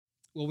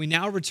Well, we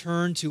now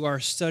return to our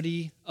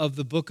study of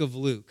the book of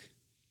Luke.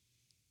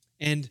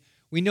 And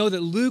we know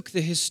that Luke,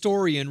 the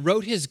historian,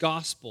 wrote his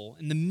gospel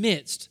in the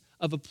midst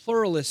of a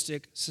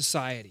pluralistic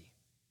society.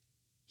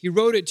 He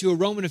wrote it to a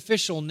Roman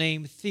official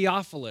named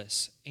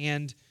Theophilus,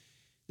 and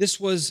this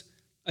was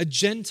a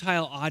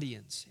Gentile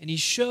audience. And he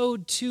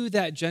showed to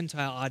that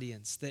Gentile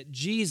audience that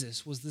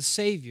Jesus was the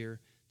Savior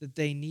that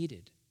they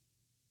needed.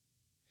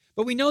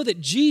 But we know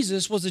that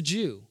Jesus was a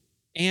Jew,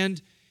 and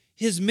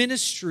his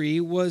ministry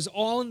was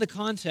all in the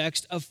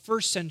context of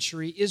first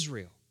century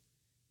Israel.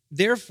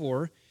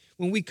 Therefore,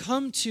 when we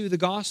come to the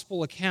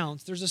gospel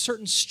accounts, there's a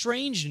certain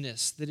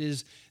strangeness that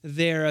is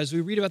there as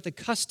we read about the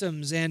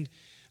customs and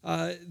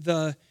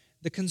the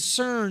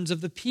concerns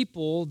of the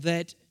people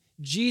that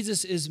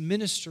Jesus is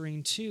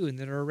ministering to and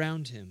that are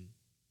around him.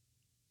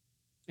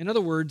 In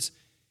other words,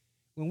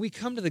 when we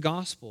come to the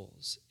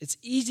Gospels, it's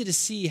easy to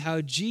see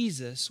how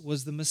Jesus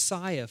was the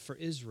Messiah for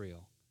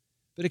Israel,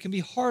 but it can be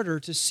harder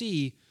to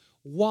see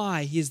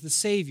why he is the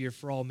Savior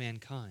for all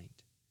mankind.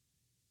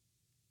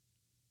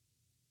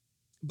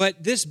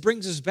 But this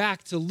brings us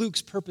back to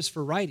Luke's purpose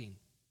for writing.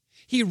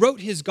 He wrote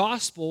his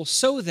gospel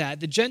so that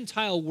the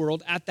Gentile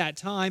world at that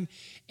time,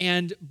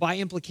 and by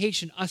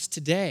implication us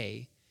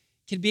today,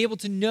 can be able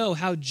to know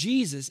how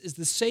Jesus is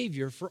the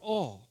Savior for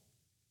all.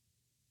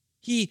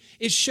 He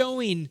is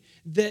showing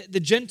the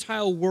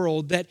Gentile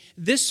world that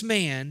this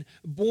man,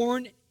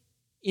 born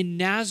in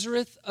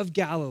Nazareth of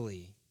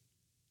Galilee,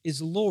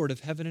 is Lord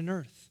of heaven and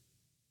earth.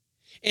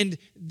 And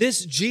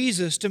this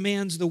Jesus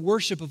demands the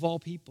worship of all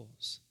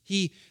peoples.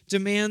 He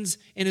demands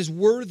and is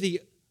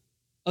worthy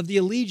of the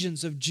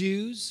allegiance of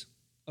Jews,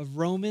 of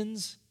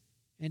Romans,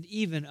 and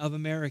even of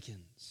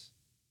Americans.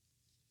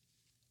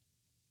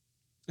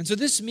 And so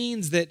this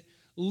means that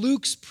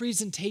Luke's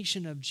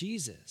presentation of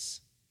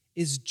Jesus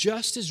is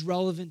just as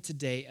relevant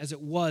today as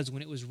it was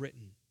when it was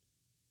written.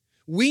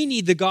 We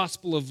need the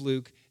Gospel of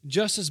Luke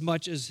just as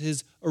much as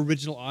his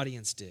original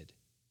audience did.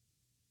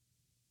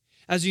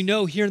 As you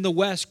know, here in the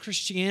West,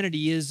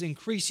 Christianity is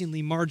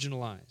increasingly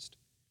marginalized.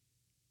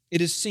 It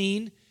is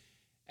seen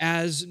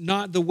as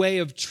not the way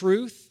of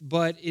truth,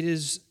 but it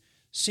is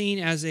seen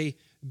as a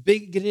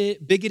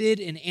bigoted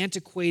and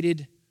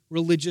antiquated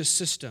religious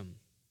system.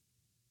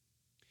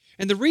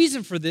 And the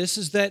reason for this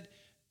is that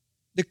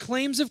the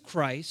claims of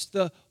Christ,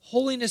 the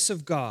holiness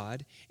of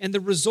God, and the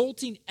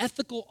resulting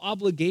ethical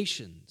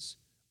obligations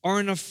are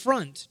an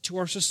affront to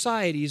our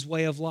society's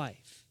way of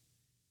life.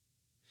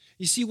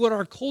 You see, what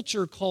our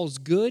culture calls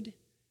good,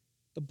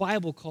 the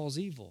Bible calls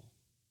evil.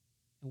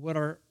 And what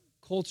our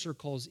culture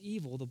calls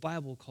evil, the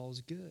Bible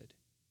calls good.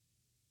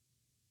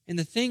 And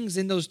the things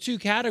in those two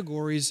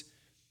categories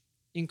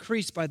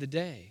increase by the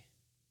day.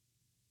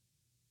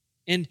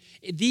 And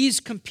these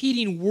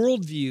competing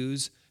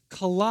worldviews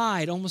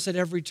collide almost at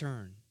every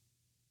turn.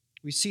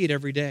 We see it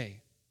every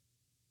day.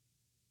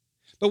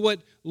 But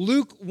what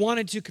Luke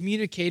wanted to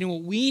communicate and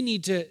what we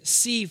need to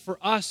see for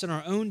us in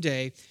our own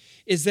day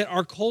is that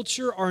our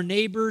culture, our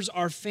neighbors,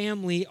 our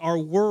family, our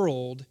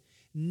world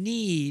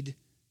need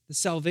the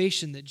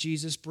salvation that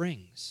Jesus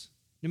brings.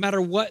 No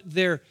matter what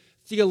their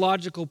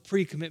theological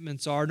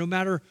pre-commitments are, no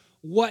matter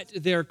what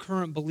their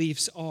current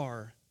beliefs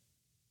are,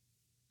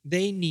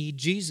 they need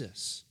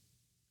Jesus.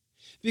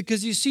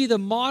 Because you see, the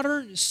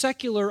modern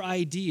secular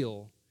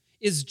ideal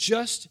is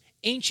just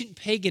ancient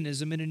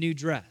paganism in a new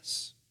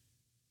dress.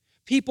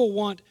 People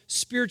want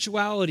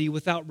spirituality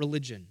without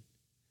religion.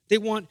 They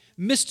want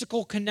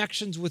mystical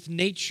connections with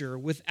nature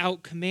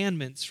without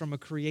commandments from a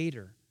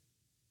creator.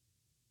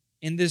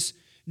 And this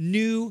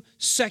new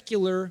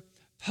secular,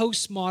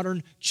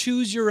 postmodern,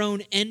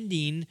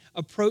 choose-your-own-ending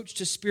approach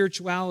to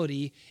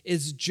spirituality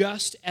is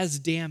just as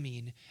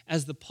damning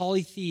as the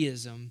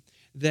polytheism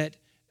that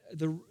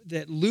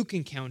Luke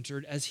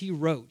encountered as he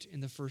wrote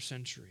in the first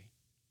century.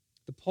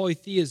 The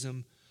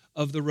polytheism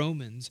of the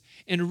Romans,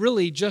 and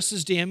really just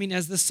as damning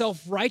as the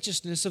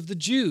self-righteousness of the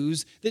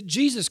Jews that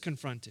Jesus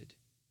confronted.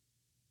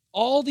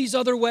 All these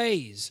other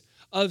ways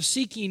of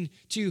seeking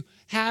to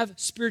have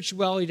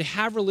spirituality, to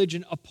have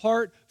religion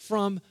apart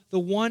from the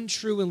one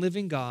true and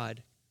living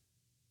God,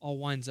 all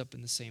winds up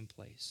in the same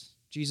place.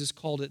 Jesus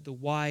called it the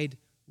wide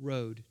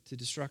road to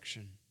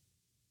destruction.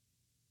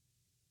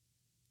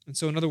 And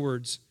so, in other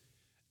words,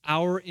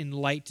 our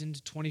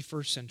enlightened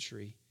 21st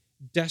century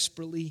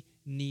desperately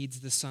needs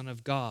the Son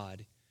of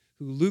God,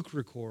 who Luke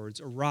records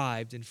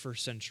arrived in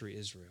first century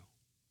Israel.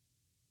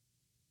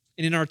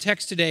 And in our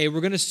text today,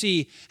 we're going to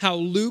see how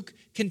Luke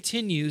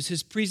continues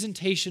his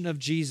presentation of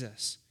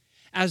Jesus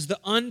as the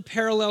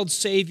unparalleled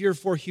Savior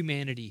for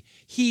humanity.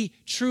 He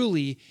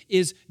truly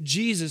is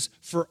Jesus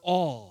for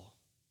all.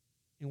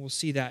 And we'll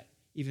see that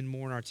even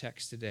more in our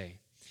text today.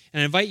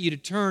 And I invite you to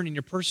turn in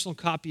your personal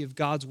copy of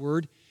God's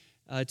Word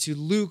to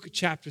Luke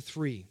chapter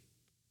 3.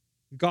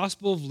 The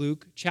Gospel of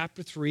Luke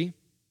chapter 3.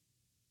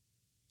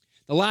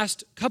 The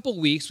last couple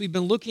weeks, we've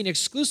been looking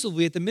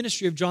exclusively at the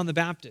ministry of John the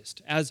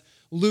Baptist, as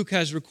Luke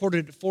has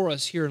recorded it for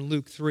us here in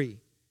Luke 3.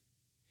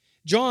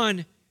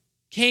 John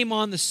came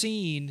on the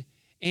scene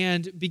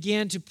and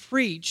began to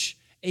preach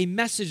a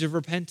message of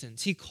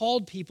repentance. He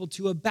called people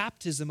to a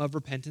baptism of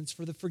repentance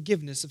for the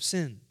forgiveness of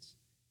sins.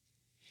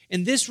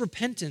 And this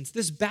repentance,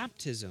 this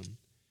baptism,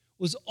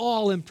 was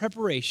all in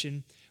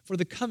preparation for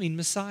the coming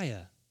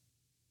Messiah.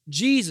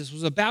 Jesus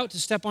was about to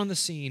step on the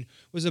scene,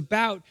 was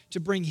about to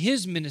bring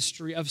his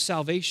ministry of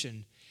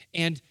salvation,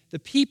 and the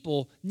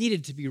people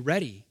needed to be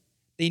ready.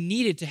 They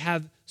needed to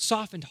have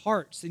softened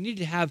hearts. They needed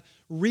to have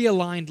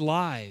realigned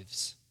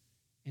lives.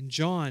 And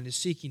John is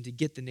seeking to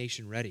get the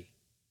nation ready.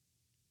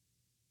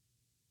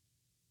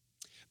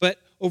 But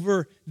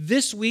over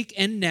this week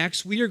and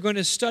next, we are going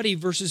to study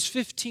verses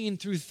 15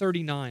 through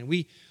 39.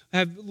 We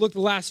have looked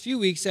the last few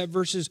weeks at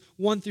verses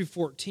 1 through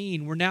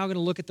 14. We're now going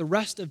to look at the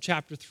rest of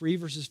chapter 3,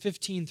 verses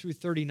 15 through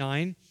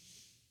 39.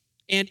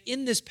 And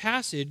in this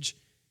passage,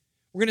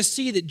 we're going to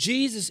see that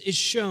Jesus is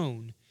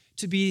shown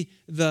to be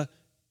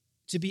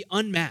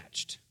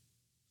unmatched,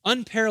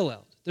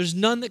 unparalleled. There's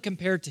none that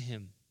compare to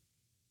him.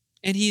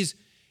 And he's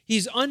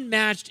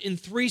unmatched in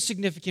three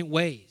significant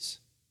ways.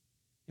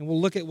 And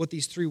we'll look at what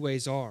these three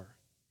ways are.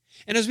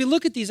 And as we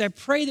look at these, I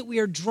pray that we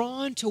are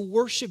drawn to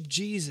worship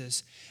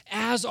Jesus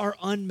as our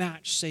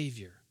unmatched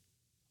Savior.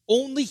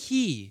 Only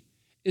he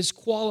is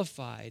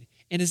qualified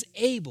and is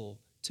able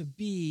to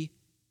be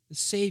the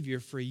Savior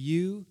for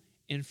you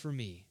and for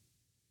me.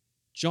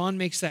 John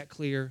makes that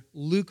clear.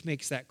 Luke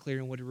makes that clear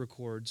in what he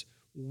records.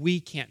 We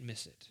can't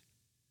miss it.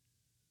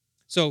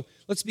 So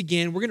let's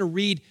begin. We're going to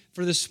read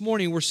for this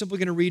morning. We're simply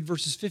going to read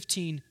verses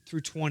 15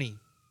 through 20.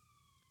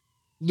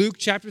 Luke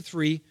chapter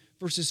 3,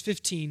 verses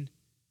 15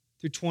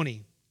 through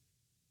 20.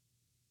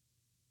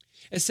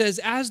 It says,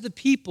 "As the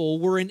people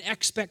were in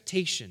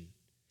expectation,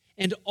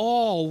 and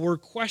all were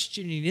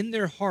questioning in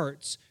their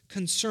hearts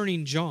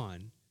concerning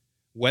John,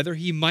 whether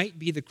he might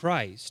be the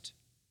Christ,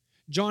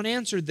 John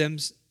answered them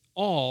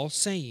all,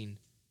 saying,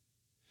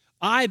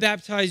 I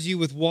baptize you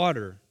with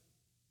water,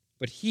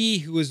 but he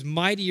who is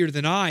mightier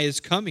than I is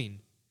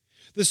coming,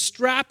 the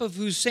strap of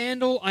whose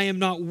sandal I am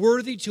not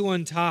worthy to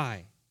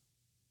untie.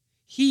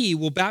 He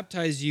will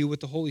baptize you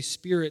with the Holy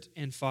Spirit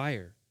and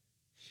fire.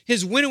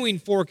 His winnowing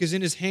fork is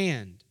in his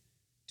hand,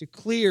 to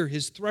clear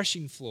his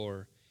threshing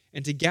floor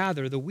and to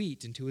gather the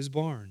wheat into his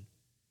barn.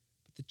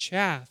 But the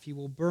chaff he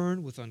will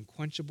burn with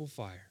unquenchable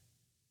fire."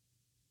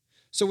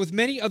 So with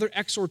many other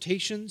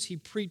exhortations, he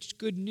preached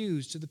good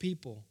news to the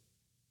people.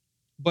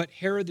 But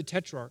Herod the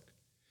Tetrarch,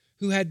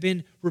 who had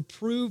been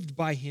reproved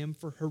by him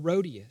for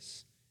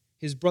Herodias,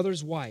 his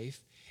brother's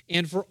wife,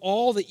 and for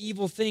all the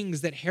evil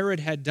things that Herod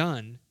had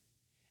done,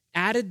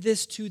 added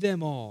this to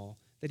them all,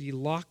 that he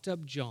locked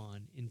up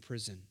John in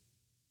prison.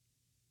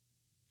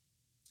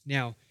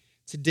 Now,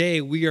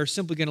 today we are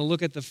simply going to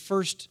look at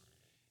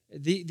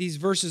these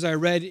verses I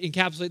read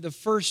encapsulate the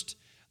first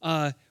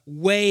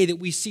way that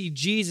we see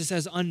Jesus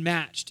as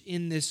unmatched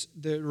in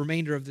the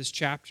remainder of this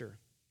chapter.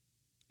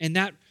 And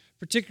that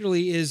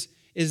particularly is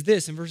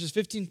this. In verses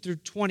 15 through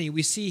 20,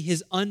 we see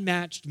his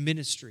unmatched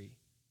ministry.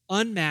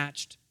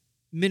 Unmatched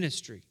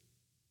ministry.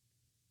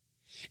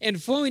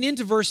 And flowing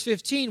into verse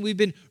 15, we've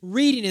been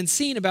reading and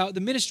seeing about the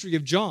ministry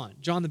of John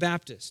the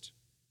Baptist.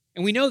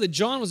 And we know that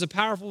John was a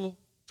powerful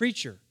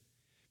preacher.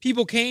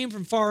 People came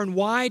from far and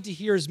wide to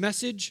hear his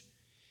message.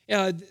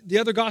 The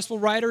other gospel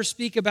writers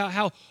speak about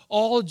how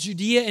all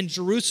Judea and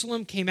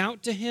Jerusalem came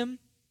out to him.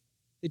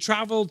 They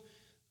traveled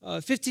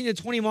 15 to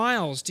 20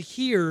 miles to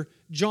hear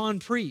John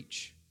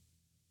preach.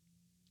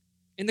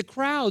 And the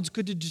crowds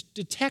could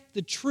detect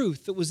the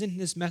truth that was in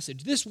this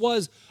message. This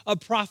was a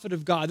prophet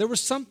of God. There was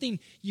something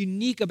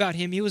unique about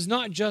him. He was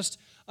not just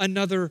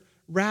another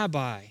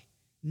rabbi.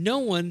 No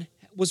one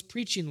was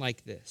preaching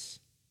like this.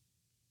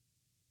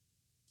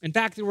 In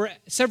fact, there were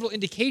several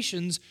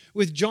indications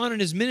with John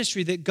and his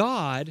ministry that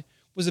God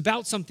was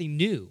about something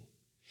new.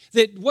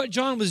 That what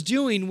John was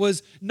doing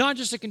was not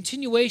just a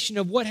continuation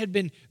of what had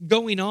been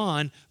going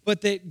on, but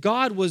that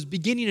God was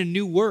beginning a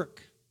new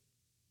work.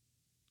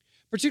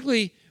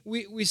 Particularly,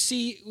 we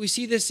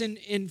see this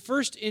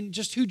in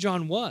just who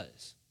John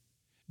was.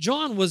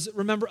 John was,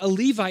 remember, a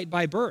Levite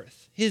by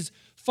birth. His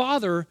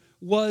father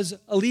was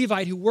a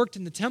Levite who worked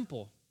in the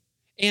temple.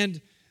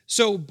 And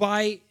so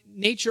by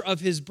nature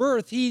of his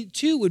birth, he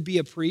too would be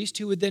a priest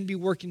who would then be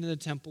working in the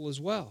temple as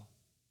well.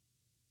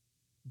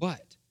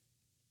 But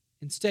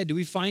instead, do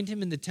we find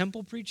him in the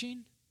temple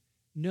preaching?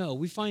 No,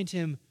 we find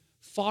him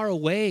far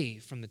away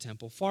from the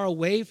temple, far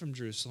away from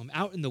Jerusalem,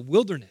 out in the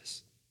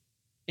wilderness.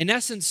 In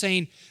essence,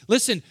 saying,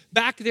 listen,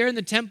 back there in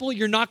the temple,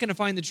 you're not going to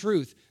find the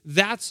truth.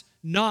 That's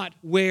not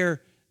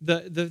where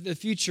the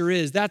future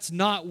is. That's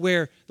not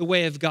where the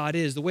way of God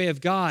is. The way of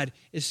God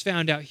is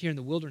found out here in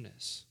the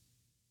wilderness.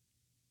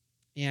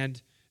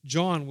 And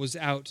John was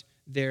out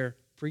there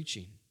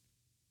preaching.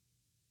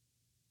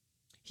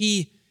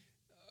 He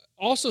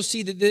also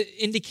see that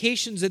the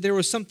indications that there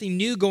was something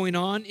new going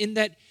on in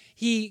that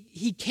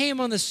he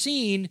came on the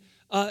scene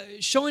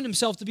showing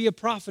himself to be a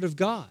prophet of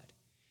God.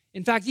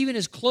 In fact, even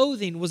his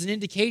clothing was an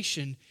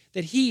indication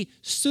that he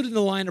stood in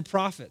the line of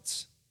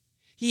prophets.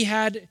 He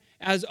had,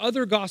 as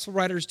other gospel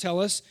writers tell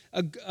us,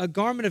 a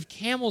garment of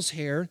camel's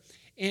hair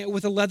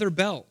with a leather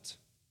belt.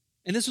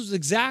 And this was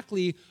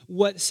exactly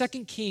what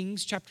 2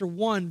 Kings chapter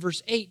 1,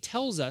 verse 8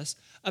 tells us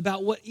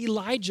about what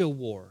Elijah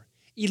wore.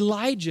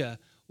 Elijah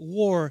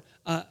wore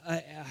a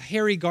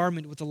hairy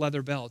garment with a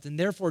leather belt. And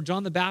therefore,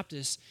 John the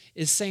Baptist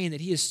is saying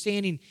that he is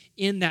standing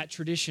in that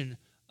tradition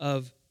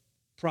of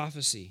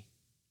prophecy.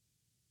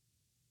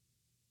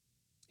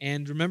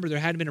 And remember, there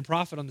hadn't been a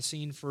prophet on the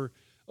scene for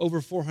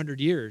over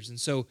 400 years. And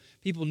so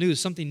people knew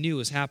something new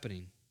was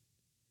happening.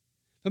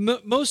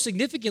 But most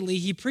significantly,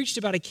 he preached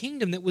about a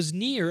kingdom that was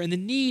near and the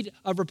need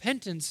of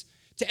repentance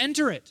to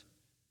enter it.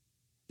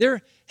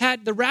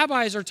 The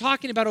rabbis are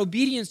talking about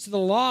obedience to the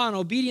law and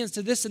obedience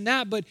to this and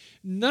that, but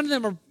none of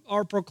them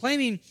are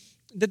proclaiming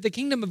that the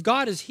kingdom of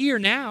God is here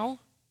now,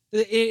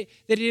 that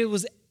it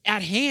was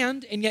at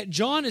hand, and yet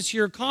John is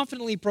here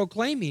confidently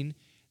proclaiming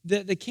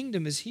that the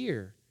kingdom is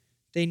here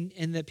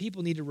and that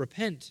people need to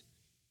repent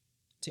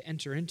to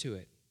enter into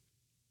it.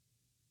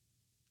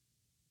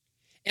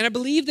 And I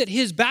believe that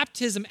his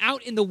baptism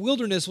out in the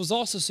wilderness was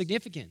also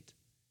significant.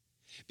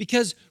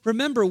 Because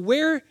remember,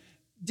 where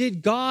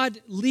did God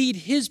lead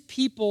his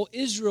people,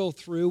 Israel,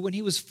 through when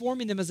he was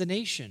forming them as a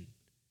nation?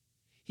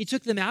 He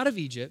took them out of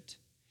Egypt.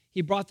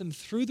 He brought them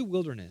through the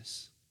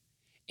wilderness.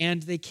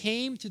 And they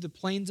came to the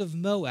plains of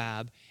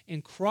Moab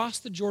and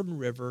crossed the Jordan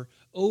River,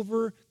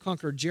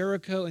 conquered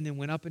Jericho, and then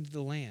went up into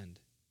the land.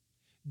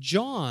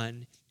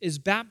 John is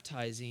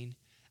baptizing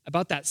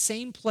about that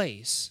same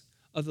place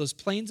of those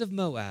plains of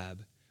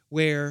Moab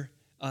where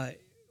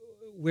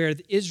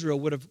Israel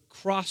would have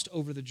crossed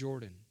over the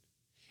Jordan.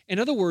 In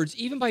other words,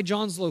 even by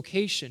John's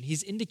location,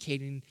 he's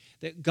indicating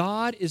that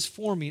God is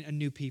forming a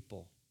new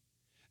people.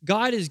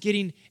 God is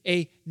getting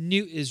a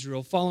new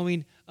Israel,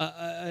 following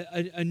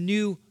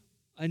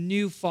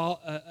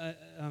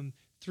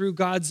through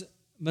God's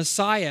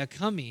Messiah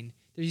coming,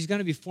 that he's going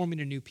to be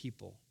forming a new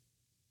people.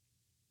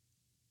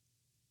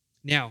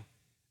 Now,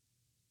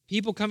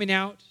 people coming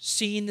out,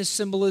 seeing this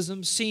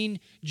symbolism, seeing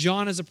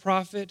John as a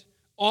prophet,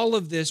 all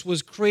of this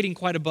was creating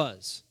quite a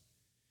buzz.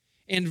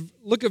 And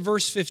look at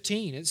verse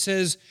 15. It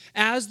says,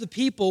 as the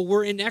people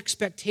were in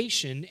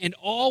expectation, and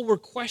all were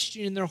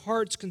questioning in their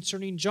hearts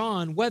concerning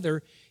John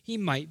whether he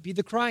might be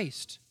the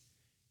Christ.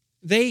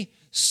 They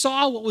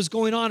saw what was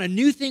going on. A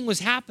new thing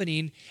was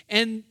happening,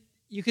 and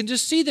you can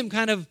just see them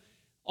kind of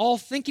all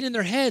thinking in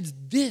their heads,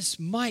 this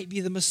might be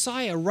the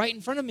Messiah right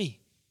in front of me.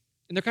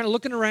 And they're kind of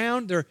looking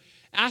around. They're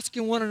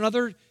asking one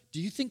another,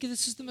 do you think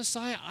this is the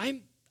Messiah?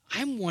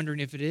 I'm wondering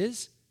if it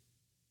is.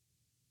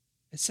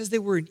 It says they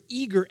were in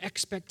eager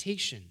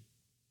expectation.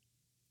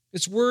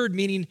 This word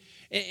meaning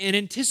an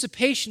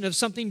anticipation of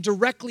something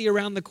directly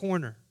around the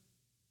corner.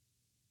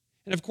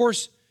 And of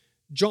course,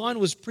 John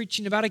was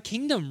preaching about a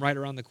kingdom right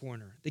around the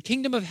corner. The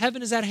kingdom of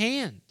heaven is at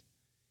hand.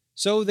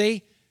 So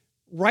they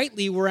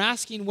rightly were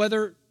asking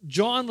whether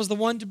John was the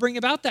one to bring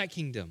about that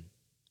kingdom,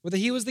 whether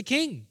he was the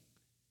king.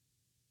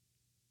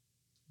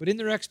 But in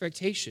their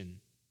expectation,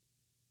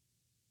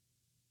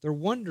 they're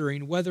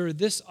wondering whether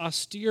this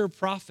austere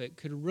prophet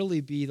could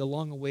really be the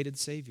long-awaited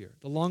Savior,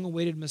 the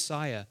long-awaited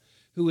Messiah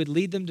who would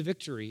lead them to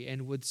victory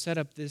and would set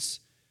up this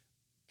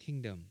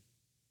kingdom.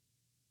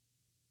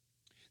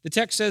 The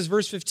text says,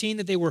 verse 15,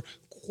 that they were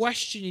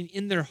questioning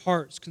in their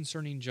hearts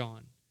concerning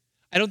John.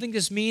 I don't think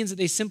this means that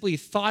they simply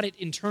thought it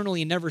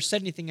internally and never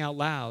said anything out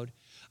loud.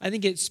 I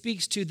think it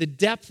speaks to the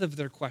depth of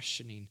their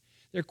questioning.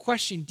 They're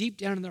questioning deep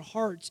down in their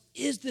hearts,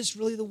 is this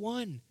really the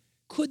one?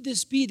 Could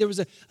this be? There was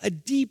a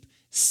deep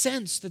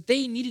sense that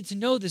they needed to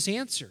know this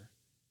answer.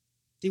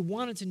 They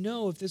wanted to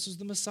know if this was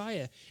the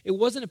Messiah. It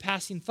wasn't a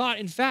passing thought.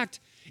 In fact,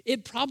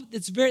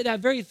 that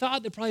very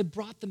thought that probably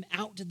brought them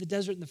out to the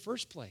desert in the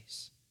first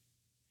place.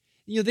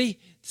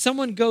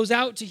 Someone goes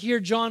out to hear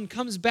John,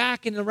 comes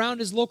back, and around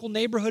his local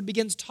neighborhood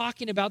begins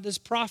talking about this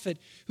prophet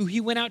who he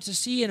went out to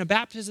see in a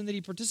baptism that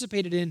he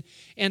participated in.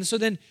 And so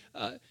then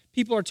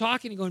people are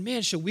talking and going,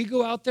 man, should we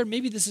go out there?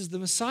 Maybe this is the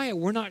Messiah.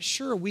 We're not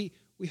sure. We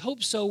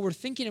hope so. We're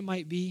thinking it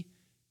might be.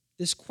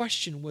 This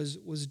question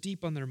was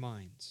deep on their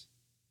minds.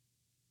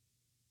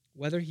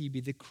 Whether he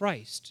be the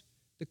Christ,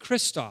 the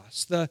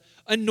Christos, the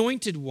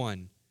anointed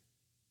one,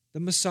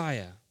 the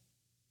Messiah.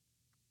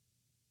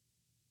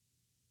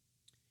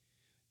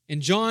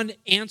 And John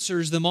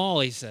answers them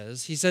all, he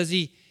says. He says,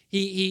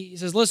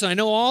 listen, I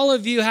know all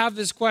of you have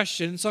this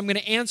question, so I'm going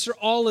to answer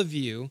all of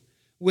you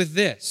with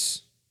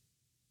this.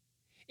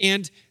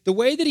 And the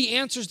way that he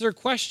answers their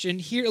question,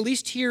 here, at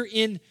least here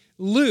in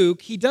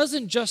Luke, he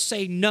doesn't just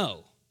say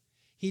no.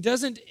 He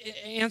doesn't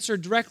answer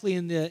directly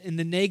in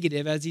the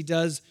negative as he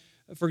does,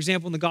 for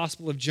example, in the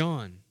Gospel of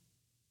John.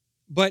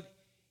 But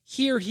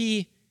here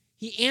he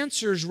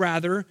answers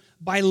rather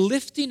by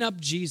lifting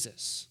up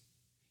Jesus.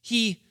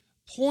 He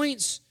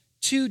points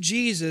to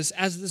Jesus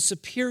as the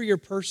superior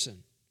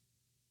person.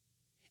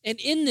 And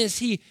in this,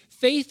 he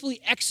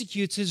faithfully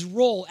executes his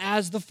role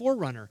as the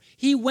forerunner.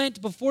 He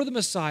went before the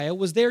Messiah,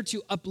 was there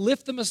to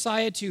uplift the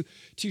Messiah, to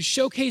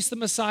showcase the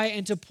Messiah,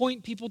 and to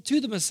point people to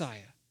the Messiah.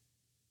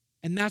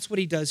 And that's what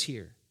he does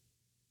here.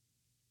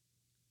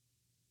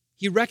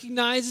 He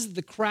recognizes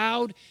the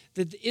crowd,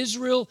 that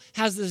Israel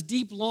has this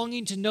deep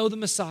longing to know the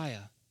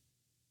Messiah.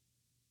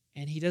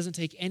 and he doesn't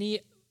take any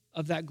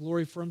of that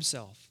glory for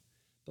himself,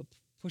 but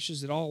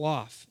pushes it all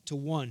off to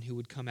one who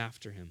would come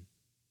after him.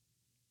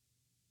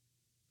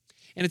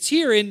 And it's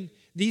here in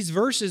these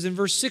verses, in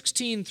verse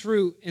 16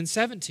 through and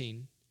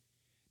 17,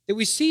 that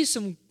we see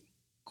some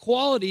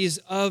qualities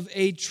of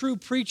a true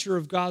preacher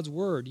of God's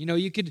word. You know,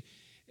 you could,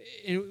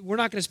 and we're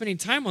not going to spend any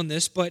time on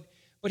this, but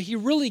he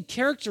really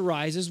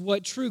characterizes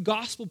what true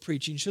gospel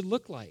preaching should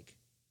look like.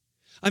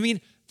 I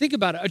mean, think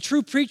about it. A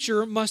true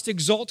preacher must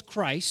exalt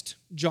Christ.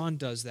 John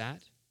does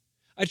that.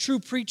 A true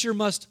preacher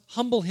must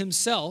humble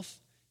himself.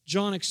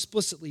 John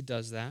explicitly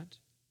does that.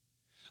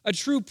 A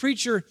true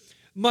preacher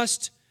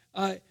must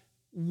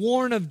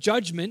warn of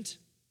judgment,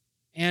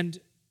 and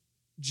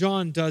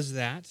John does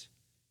that.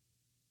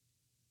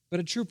 But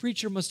a true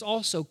preacher must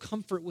also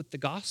comfort with the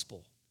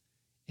gospel,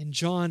 and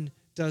John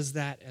does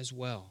that as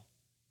well.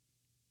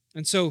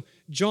 And so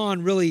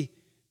John really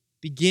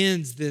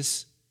begins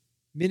this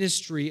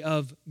ministry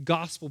of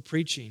gospel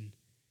preaching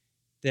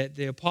that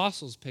the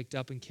apostles picked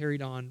up and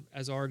carried on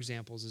as our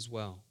examples as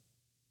well.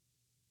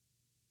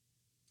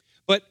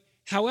 But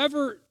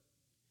however,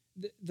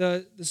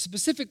 the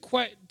specific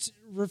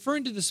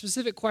referring to the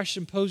specific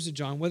question posed to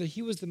John, whether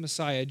he was the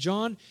Messiah,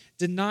 John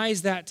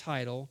denies that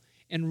title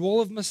and role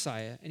of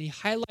Messiah, and he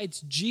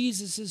highlights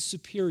Jesus'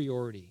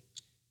 superiority.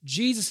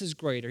 Jesus is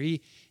greater.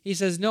 He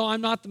says, no,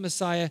 I'm not the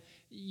Messiah.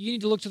 You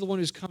need to look to the one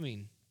who's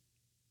coming.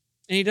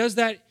 And he does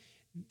that.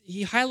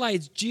 He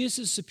highlights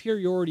Jesus'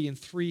 superiority in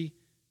three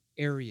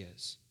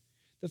areas.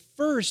 The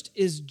first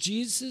is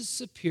Jesus'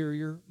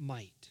 superior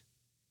might.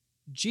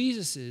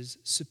 Jesus'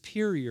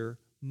 superior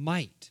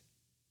might.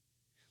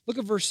 Look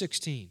at verse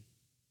 16.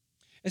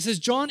 It says,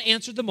 John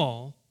answered them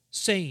all,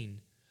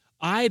 saying,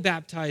 I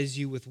baptize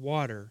you with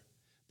water,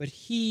 but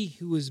he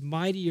who is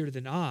mightier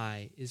than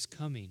I is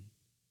coming.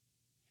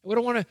 And what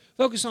I want to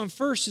focus on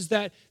first is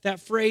that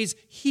phrase,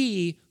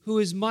 he who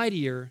is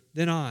mightier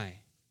than I.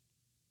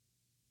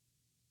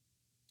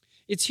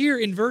 It's here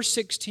in verse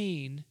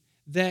 16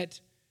 that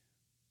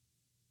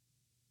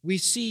we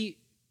see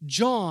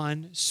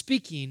John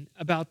speaking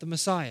about the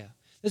Messiah.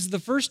 This is the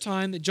first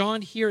time that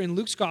John here in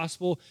Luke's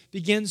gospel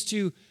begins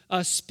to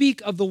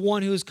speak of the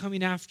one who is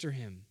coming after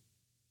him.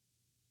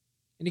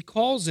 And he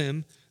calls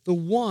him the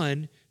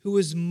one who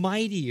is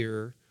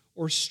mightier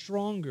or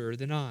stronger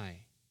than I.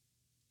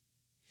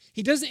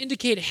 He doesn't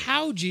indicate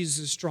how Jesus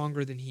is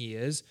stronger than he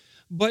is,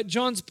 but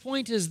John's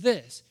point is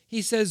this.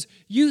 He says,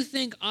 you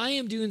think I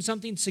am doing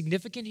something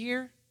significant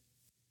here?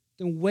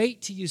 Then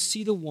wait till you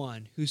see the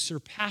one who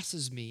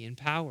surpasses me in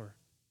power.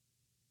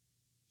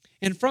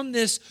 And from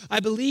this, I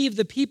believe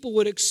the people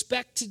would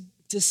expect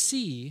to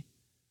see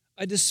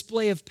a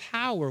display of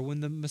power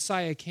when the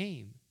Messiah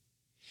came.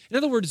 In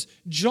other words,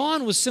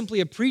 John was simply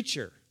a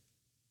preacher.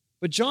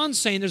 But John's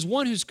saying there's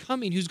one who's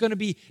coming who's going to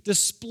be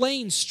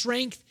displaying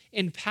strength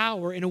and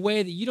power in a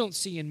way that you don't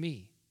see in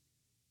me.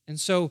 And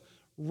so,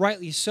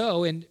 rightly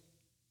so, and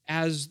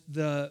as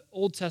the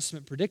Old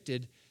Testament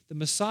predicted, the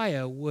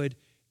Messiah would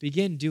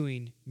begin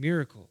doing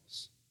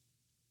miracles.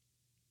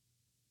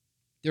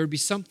 There would be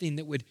something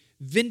that would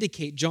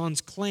vindicate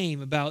John's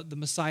claim about the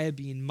Messiah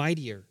being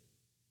mightier.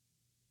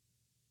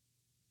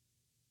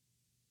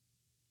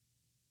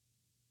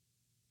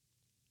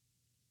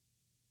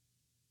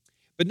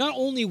 But not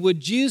only would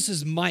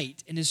Jesus'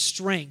 might and his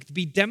strength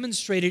be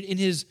demonstrated in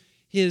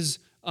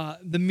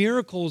the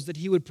miracles that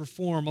he would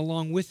perform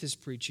along with his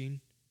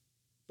preaching,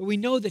 but we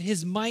know that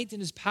his might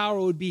and his power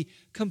would be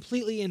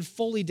completely and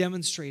fully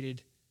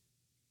demonstrated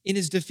in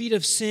his defeat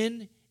of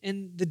sin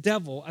and the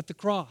devil at the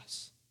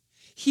cross.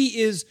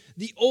 He is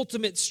the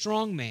ultimate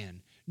strong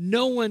man.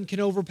 No one can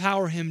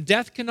overpower him.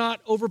 Death cannot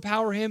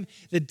overpower him.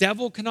 The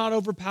devil cannot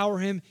overpower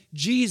him.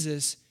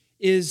 Jesus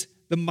is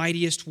the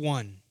mightiest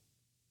one.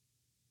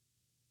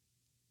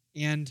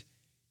 And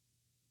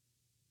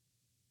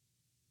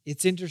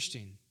it's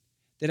interesting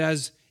that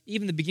as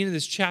even the beginning of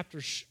this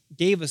chapter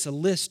gave us a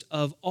list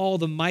of all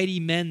the mighty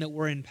men that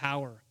were in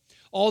power,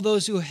 all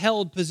those who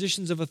held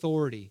positions of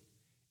authority,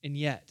 and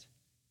yet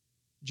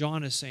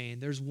John is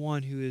saying there's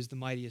one who is the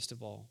mightiest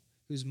of all,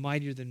 who's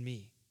mightier than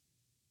me.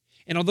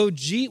 And although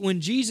when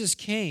Jesus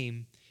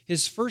came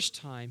his first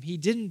time, he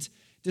didn't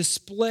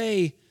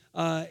display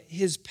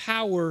his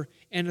power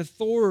and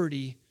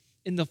authority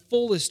in the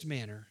fullest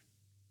manner,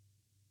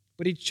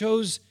 but he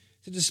chose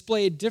to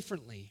display it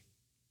differently.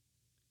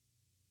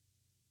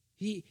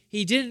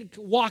 He didn't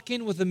walk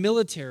in with a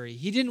military.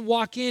 He didn't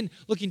walk in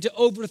looking to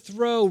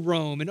overthrow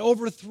Rome and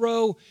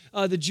overthrow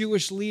the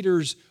Jewish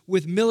leaders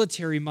with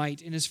military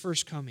might in his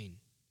first coming.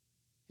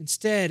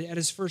 Instead, at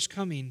his first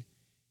coming,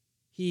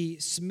 he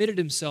submitted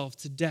himself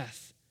to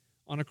death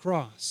on a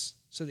cross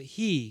so that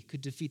he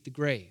could defeat the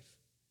grave.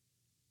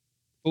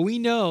 But we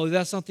know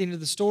that's not the end of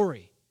the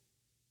story.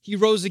 He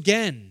rose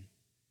again,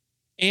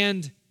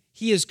 and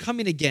he is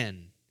coming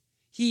again.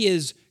 He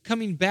is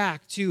coming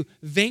back to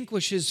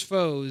vanquish his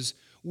foes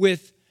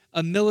with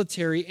a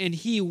military, and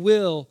he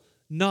will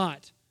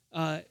not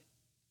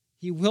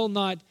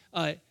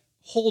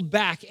hold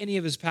back any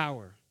of his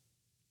power.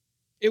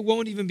 It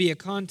won't even be a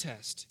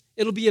contest.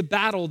 It'll be a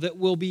battle that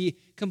will be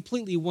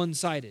completely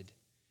one-sided.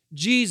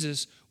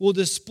 Jesus will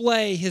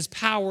display his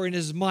power and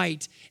his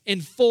might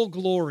in full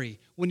glory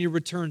when he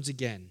returns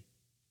again.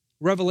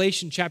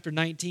 Revelation chapter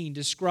 19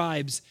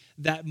 describes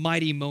that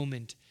mighty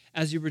moment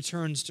as he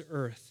returns to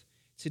earth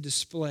to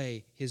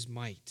display his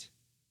might.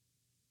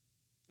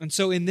 And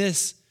so in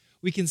this,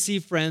 we can see,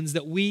 friends,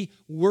 that we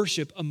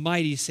worship a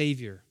mighty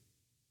Savior.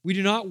 We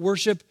do not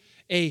worship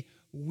a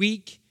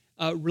weak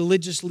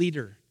religious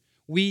leader.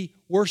 We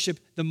worship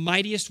the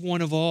mightiest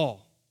one of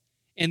all.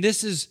 And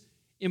this is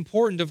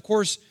important. Of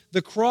course,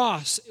 the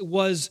cross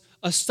was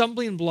a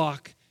stumbling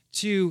block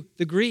to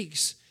the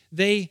Greeks.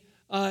 They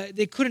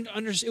couldn't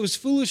understand. It was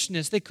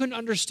foolishness. They couldn't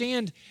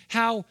understand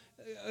how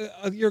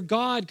your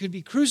God could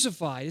be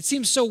crucified. It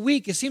seems so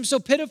weak. It seems so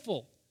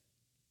pitiful.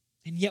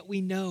 And yet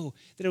we know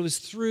that it was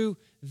through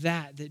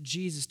that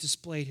Jesus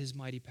displayed his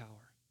mighty power.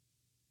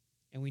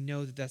 And we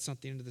know that that's not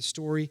the end of the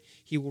story.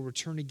 He will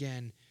return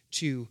again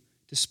to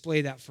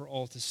display that for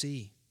all to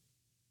see.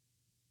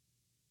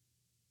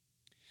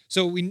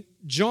 So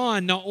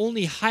John not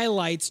only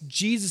highlights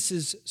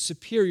Jesus'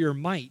 superior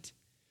might,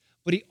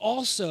 but he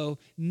also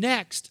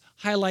next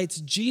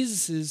highlights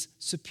Jesus'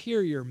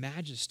 superior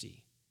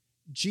majesty.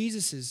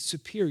 Jesus'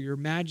 superior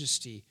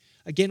majesty.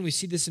 Again, we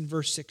see this in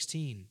verse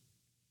 16.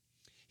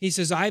 He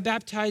says, I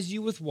baptize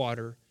you with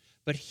water,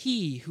 but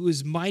he who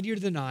is mightier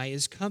than I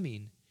is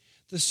coming,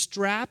 the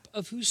strap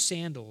of whose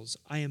sandals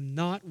I am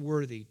not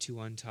worthy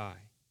to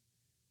untie.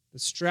 The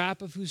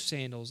strap of whose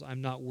sandals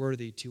I'm not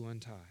worthy to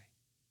untie.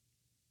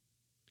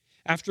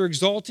 After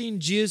exalting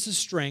Jesus'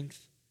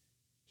 strength,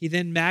 he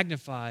then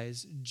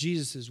magnifies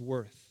Jesus'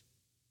 worth.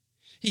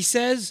 He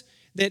says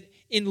that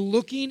in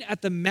looking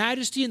at the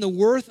majesty and the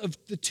worth of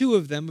the two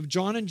of them, of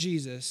John and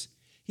Jesus,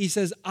 he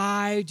says,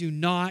 I do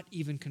not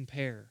even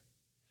compare.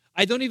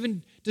 I don't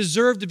even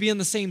deserve to be on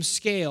the same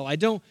scale. I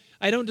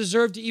don't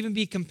deserve to even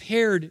be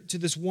compared to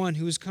this one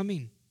who is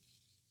coming.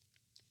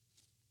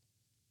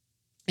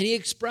 And he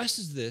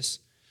expresses this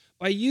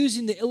by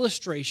using the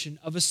illustration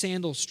of a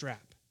sandal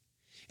strap.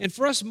 And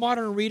for us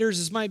modern readers,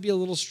 this might be a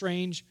little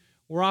strange.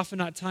 We're often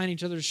not tying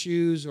each other's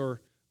shoes or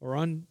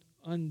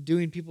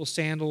undoing people's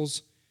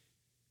sandals.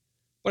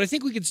 But I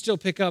think we could still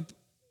pick up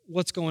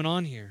what's going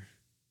on here.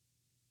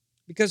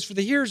 Because for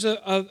the hearers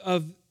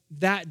of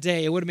that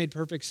day, it would have made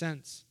perfect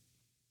sense.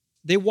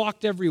 They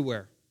walked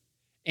everywhere,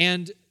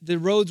 and the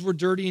roads were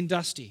dirty and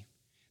dusty.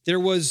 There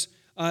was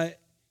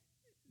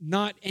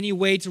not any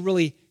way to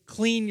really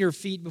clean your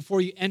feet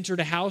before you entered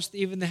a house.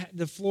 Even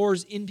the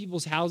floors in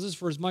people's houses,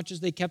 for as much as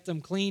they kept them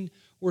clean,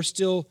 were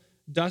still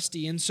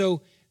dusty. And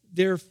so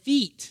their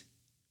feet,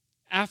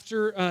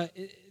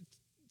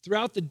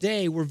 throughout the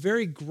day, were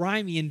very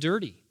grimy and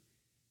dirty.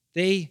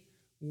 They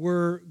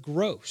were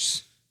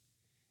gross.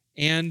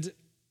 And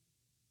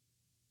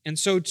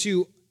so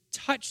to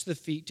touch the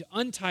feet, to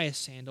untie a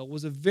sandal,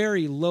 was a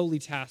very lowly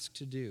task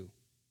to do.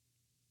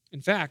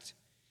 In fact,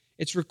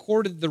 it's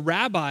recorded that the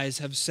rabbis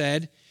have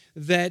said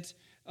that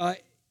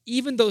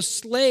even though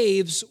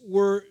slaves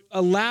were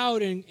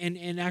allowed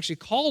and actually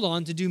called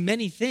on to do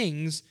many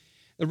things,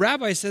 the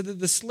rabbis said that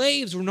the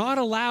slaves were not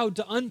allowed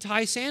to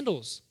untie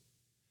sandals.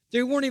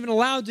 They weren't even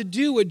allowed to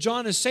do what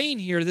John is saying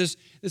here, this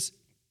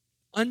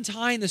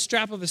untying the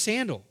strap of a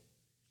sandal,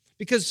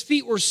 because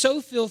feet were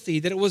so filthy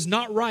that it was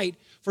not right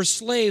for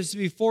slaves to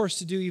be forced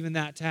to do even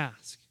that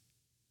task.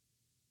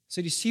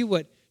 So do you see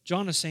what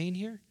John is saying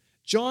here?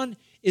 John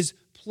is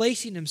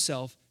placing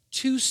himself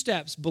 2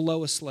 steps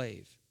below a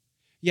slave.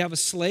 You have a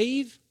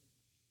slave,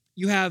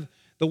 you have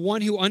the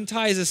one who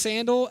unties a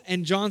sandal,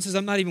 and John says,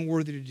 I'm not even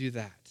worthy to do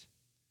that.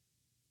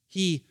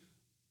 He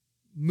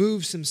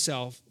moves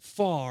himself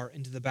far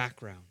into the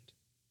background.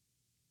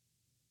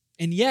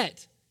 And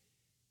yet,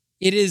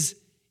 it is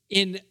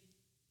in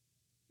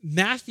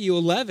Matthew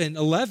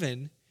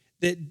 11:11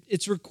 that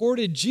it's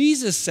recorded,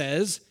 Jesus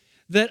says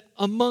that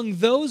among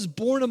those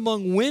born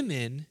among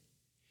women,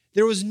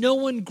 there was no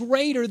one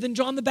greater than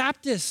John the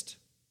Baptist.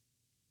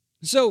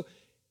 So,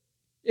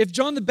 if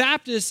John the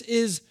Baptist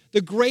is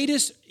the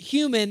greatest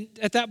human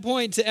at that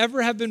point to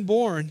ever have been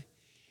born,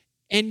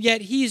 and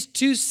yet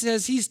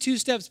says he's 2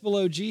 steps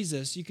below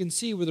Jesus, you can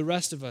see where the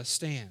rest of us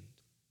stand.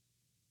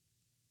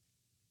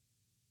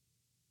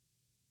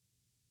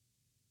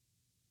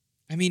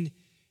 I mean,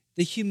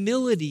 the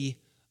humility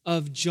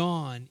of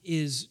John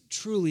is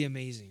truly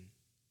amazing.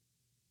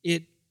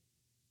 It's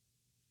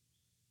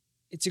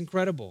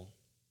incredible.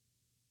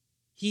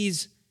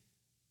 He's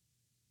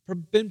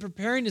been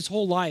preparing his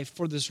whole life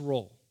for this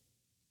role.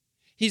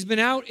 He's been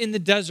out in the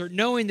desert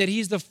knowing that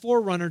he's the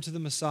forerunner to the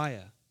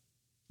Messiah,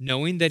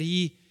 knowing that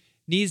he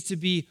needs to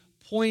be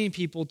pointing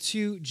people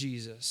to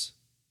Jesus,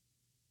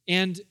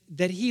 and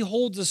that he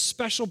holds a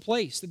special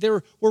place, that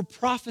there were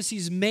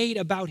prophecies made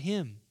about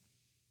him,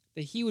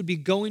 that he would be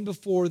going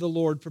before the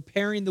Lord,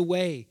 preparing the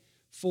way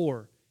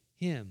for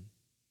him.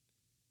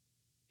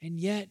 And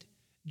yet,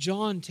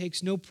 John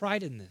takes no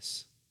pride in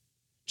this.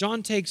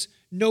 John takes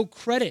no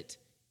credit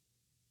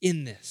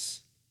in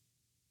this.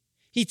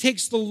 He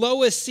takes the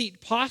lowest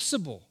seat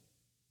possible.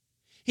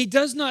 He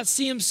does not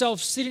see himself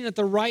sitting at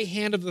the right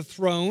hand of the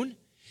throne.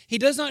 He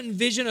does not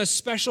envision a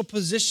special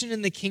position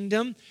in the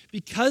kingdom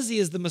because he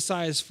is the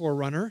Messiah's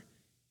forerunner.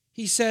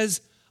 He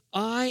says,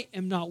 I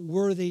am not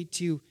worthy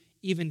to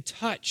even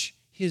touch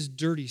his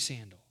dirty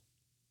sandal.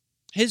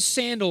 His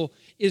sandal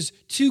is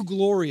too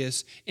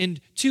glorious and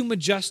too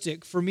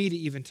majestic for me to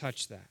even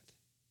touch that.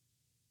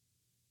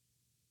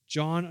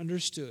 John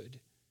understood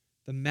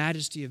the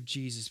majesty of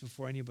Jesus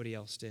before anybody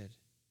else did.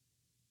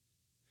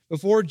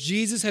 Before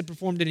Jesus had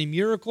performed any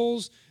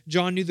miracles,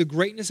 John knew the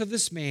greatness of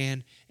this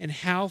man and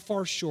how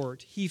far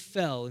short he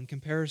fell in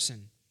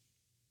comparison.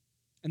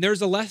 And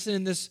there's a lesson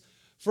in this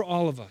for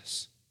all of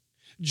us.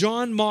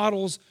 John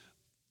models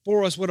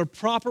for us what a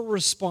proper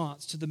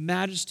response to the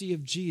majesty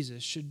of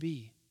Jesus should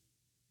be.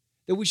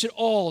 That we should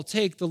all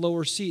take the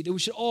lower seat, that we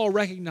should all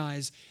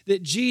recognize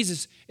that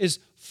Jesus is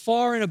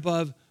far and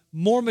above,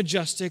 more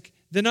majestic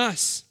than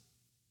us.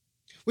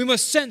 We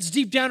must sense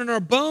deep down in our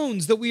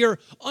bones that we are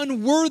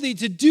unworthy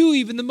to do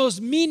even the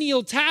most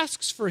menial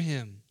tasks for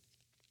him.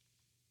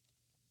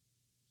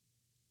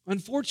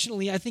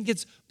 Unfortunately, I think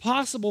it's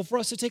possible for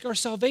us to take our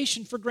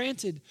salvation for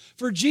granted,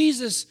 for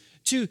Jesus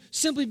to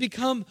simply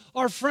become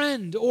our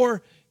friend,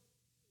 or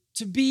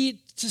to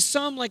be to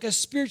some like a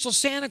spiritual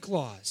Santa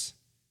Claus,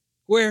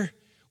 where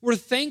we're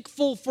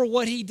thankful for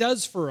what he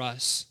does for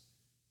us,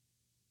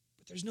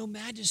 but there's no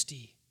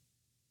majesty.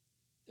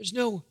 There's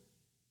no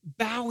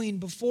bowing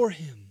before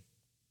him.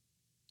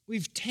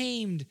 We've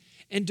tamed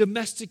and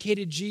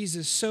domesticated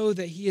Jesus so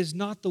that he is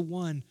not the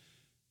one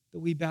that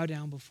we bow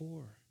down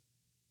before.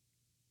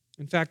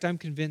 In fact, I'm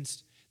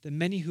convinced that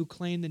many who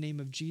claim the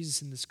name of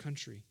Jesus in this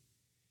country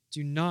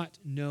do not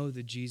know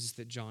the Jesus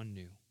that John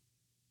knew.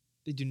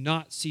 They do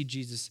not see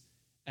Jesus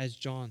as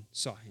John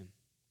saw him.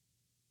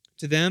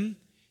 To them,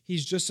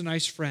 he's just a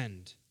nice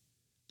friend,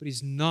 but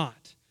he's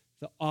not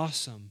the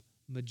awesome,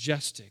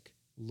 majestic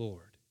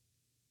Lord.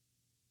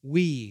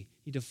 We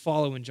need to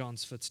follow in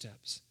John's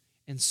footsteps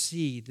and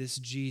see this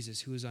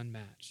Jesus who is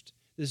unmatched,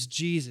 this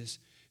Jesus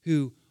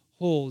who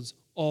holds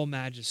all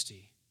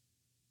majesty,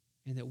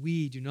 and that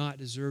we do not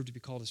deserve to be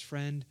called his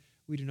friend.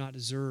 We do not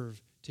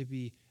deserve to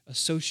be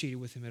associated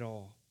with him at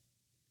all,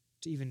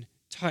 to even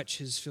touch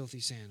his filthy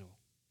sandal.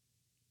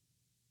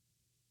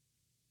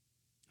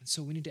 And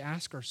so we need to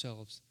ask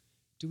ourselves,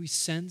 do we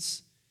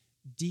sense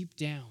deep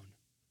down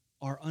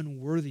our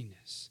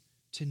unworthiness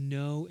to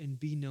know and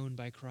be known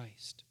by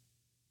Christ?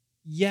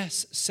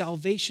 Yes,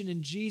 salvation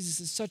in Jesus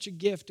is such a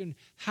gift, and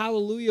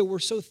hallelujah, we're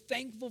so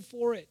thankful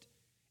for it,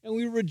 and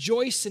we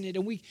rejoice in it,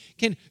 and we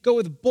can go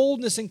with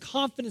boldness and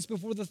confidence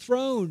before the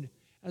throne,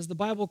 as the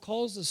Bible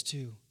calls us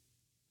to.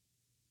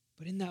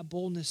 But in that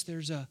boldness,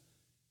 there's a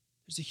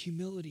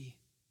humility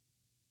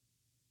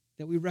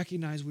that we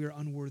recognize we are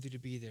unworthy to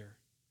be there.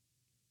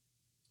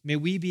 May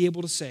we be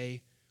able to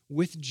say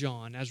with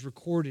John, as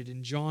recorded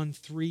in John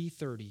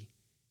 3:30,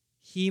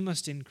 he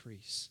must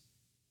increase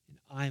and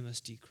I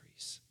must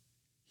decrease.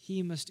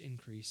 He must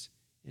increase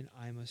and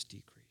I must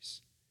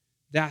decrease.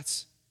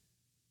 That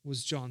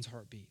was John's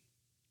heartbeat.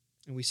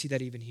 And we see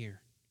that even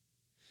here.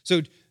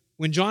 So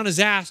when John is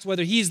asked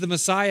whether he's the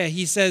Messiah,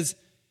 he says,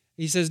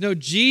 no,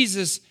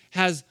 he's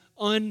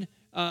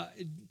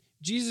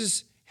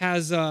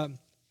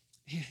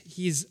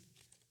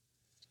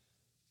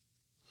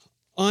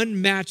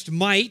unmatched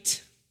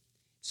might,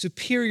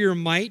 superior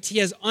might. He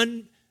has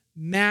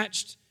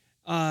unmatched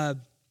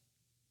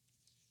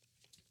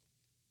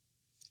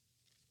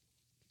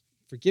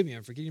forgive me,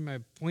 I'm forgetting my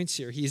points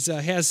here. He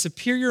has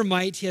superior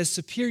might, he has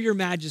superior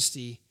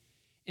majesty.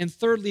 And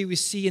thirdly, we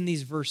see in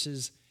these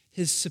verses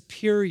his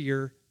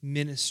superior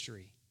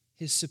ministry.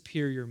 His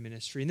superior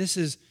ministry. And this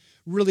is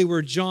really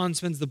where John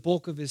spends the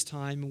bulk of his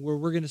time, and where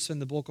we're going to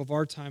spend the bulk of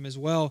our time as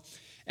well,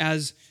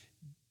 as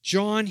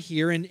John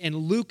here, and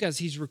Luke as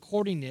he's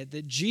recording it,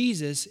 that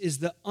Jesus is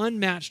the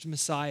unmatched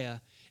Messiah.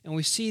 And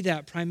we see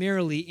that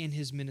primarily in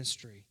his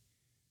ministry.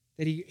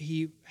 That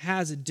he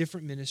has a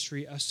different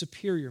ministry, a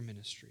superior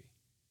ministry.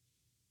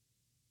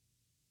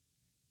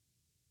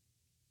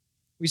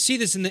 We see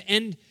this in the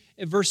end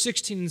of verse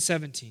 16 and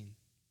 17.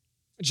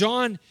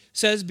 John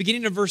says,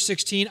 beginning of verse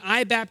 16,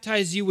 I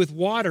baptize you with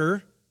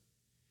water.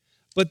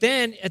 But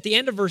then at the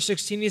end of verse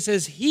 16, he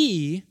says,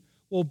 he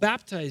will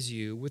baptize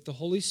you with the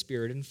Holy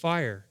Spirit and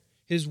fire.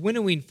 His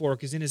winnowing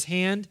fork is in his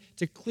hand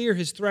to clear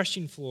his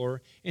threshing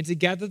floor and to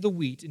gather the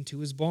wheat into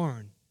his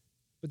barn.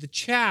 But the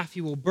chaff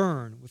he will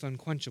burn with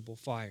unquenchable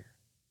fire.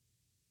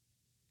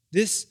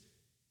 This,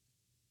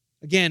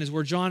 again, is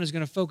where John is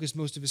going to focus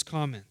most of his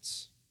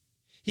comments.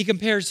 He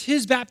compares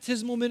his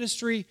baptismal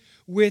ministry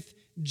with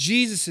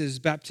Jesus'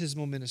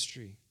 baptismal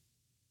ministry.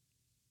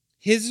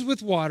 His is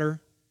with water,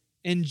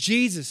 and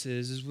Jesus'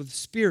 is with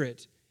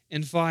spirit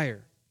and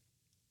fire.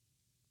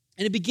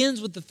 And it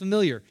begins with the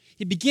familiar.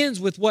 It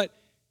begins with what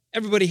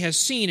everybody has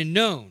seen and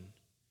known,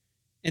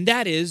 and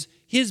that is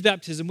his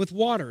baptism with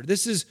water.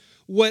 This is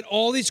what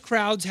all these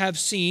crowds have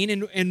seen,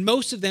 and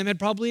most of them had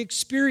probably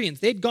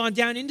experienced. They'd gone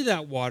down into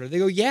that water. They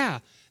go, yeah,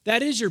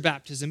 that is your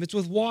baptism. It's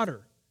with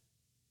water.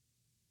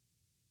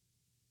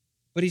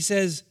 But he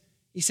says,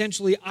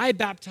 essentially, I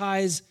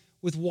baptize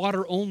with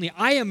water only.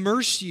 I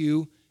immerse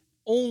you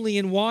only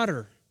in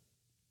water.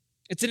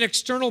 It's an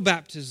external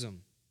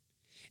baptism.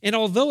 And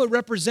although it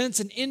represents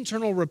an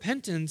internal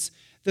repentance,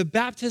 the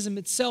baptism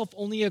itself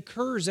only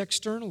occurs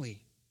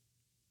externally.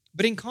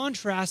 But in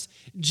contrast,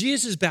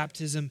 Jesus'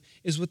 baptism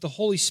is with the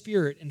Holy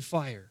Spirit and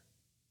fire.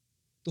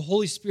 The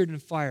Holy Spirit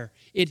and fire.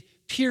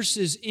 It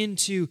pierces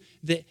into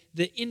the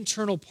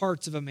internal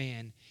parts of a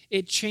man.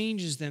 It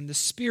changes them. The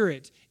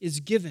Spirit is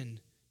given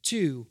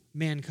to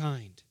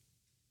mankind.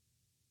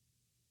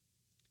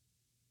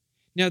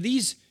 Now,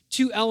 these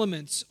two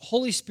elements,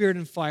 Holy Spirit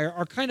and fire,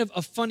 are kind of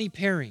a funny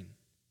pairing.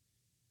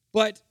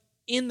 But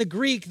in the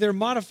Greek, they're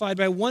modified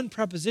by one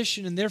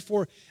preposition, and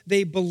therefore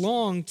they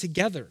belong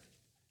together.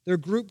 They're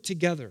grouped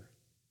together.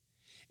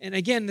 And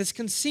again, this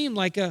can seem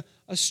like a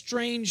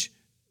strange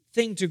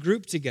thing to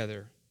group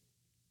together.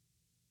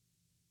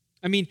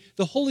 I mean,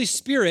 the Holy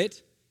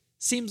Spirit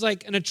seems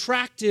like an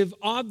attractive,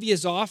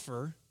 obvious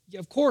offer.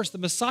 Of course, the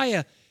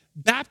Messiah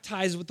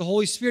baptized with the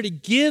Holy Spirit. He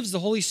gives the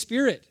Holy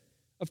Spirit,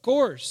 of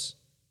course.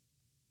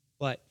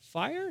 But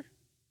fire?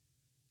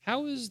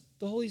 How is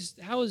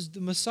the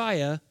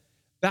Messiah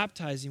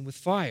baptizing with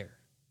fire?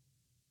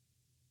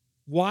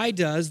 Why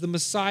does the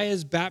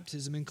Messiah's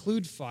baptism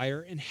include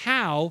fire, and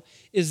how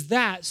is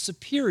that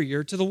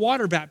superior to the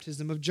water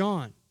baptism of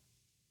John?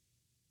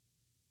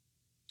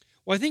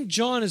 Well, I think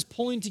John is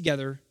pulling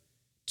together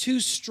two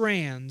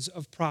strands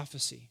of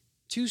prophecy.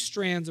 Two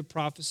strands of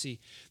prophecy.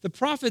 The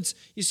prophets,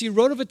 you see,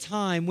 wrote of a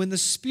time when the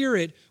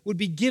Spirit would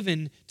be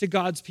given to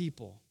God's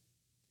people.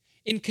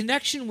 In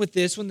connection with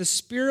this, when the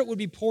Spirit would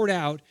be poured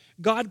out,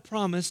 God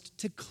promised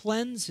to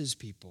cleanse His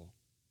people.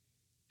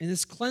 And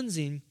this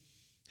cleansing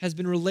has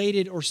been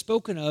related or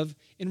spoken of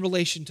in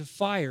relation to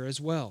fire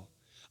as well.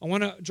 I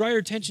want to draw your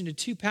attention to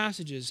two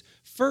passages.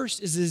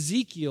 First is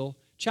Ezekiel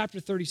chapter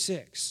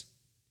 36.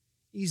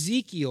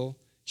 Ezekiel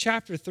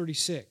chapter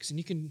 36. And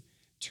you can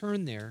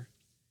turn there.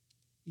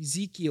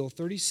 Ezekiel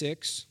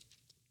 36.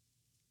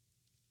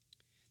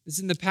 This is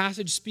in the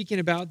passage speaking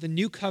about the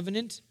new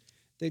covenant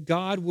that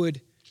God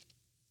would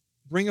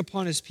bring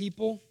upon His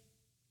people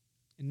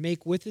and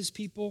make with His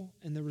people,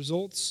 and the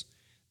results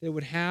that it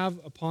would have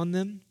upon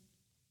them.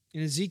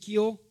 In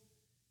Ezekiel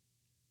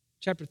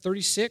chapter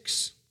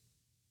 36,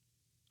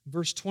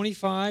 verse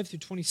 25 through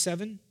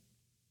 27,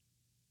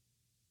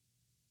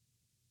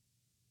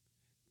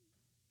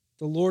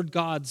 the Lord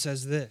God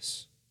says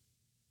this: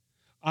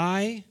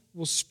 I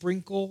will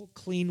sprinkle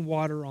clean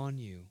water on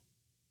you,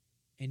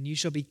 and you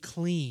shall be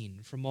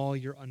clean from all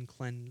your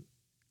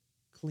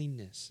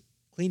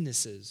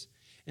cleannesses,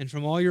 and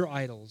from all your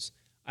idols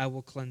I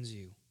will cleanse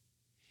you.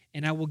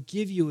 And I will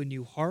give you a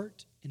new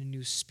heart, and a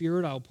new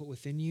spirit I will put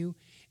within you,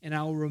 and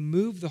I will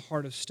remove the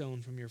heart of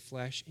stone from your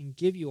flesh and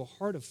give you a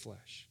heart of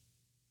flesh.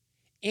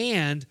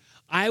 And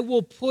I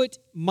will put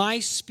my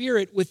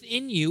spirit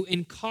within you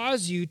and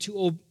cause you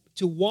to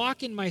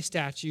walk in my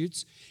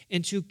statutes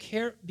and to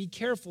be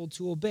careful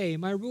to obey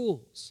my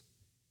rules.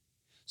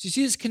 So you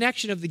see this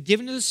connection of the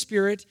giving of the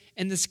Spirit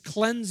and this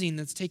cleansing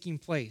that's taking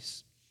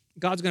place.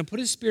 God's going to put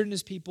His Spirit in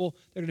His people.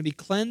 They're going to be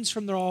cleansed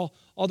from all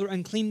their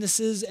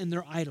uncleannesses and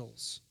their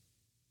idols.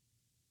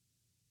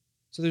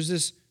 So there's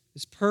this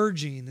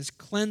purging, this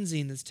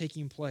cleansing that's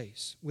taking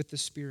place with the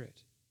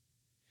Spirit.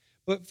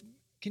 But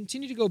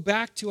continue to go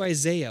back to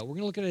Isaiah. We're going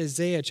to look at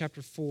Isaiah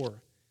chapter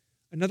 4,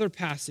 another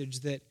passage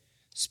that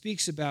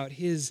speaks about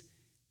the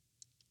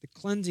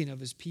cleansing of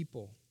His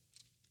people.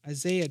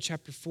 Isaiah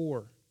chapter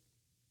 4,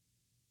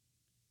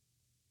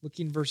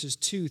 looking verses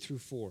 2 through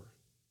 4.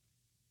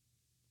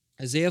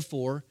 Isaiah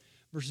 4,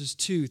 verses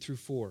 2 through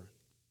 4.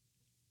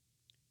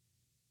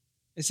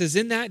 It says,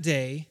 in that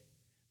day,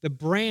 the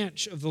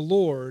branch of the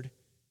Lord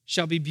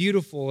shall be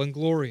beautiful and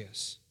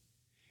glorious,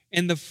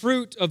 and the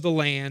fruit of the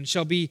land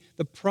shall be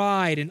the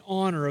pride and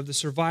honor of the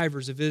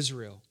survivors of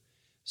Israel.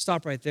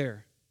 Stop right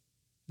there.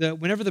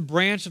 Whenever the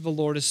branch of the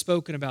Lord is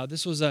spoken about,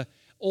 this was an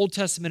Old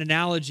Testament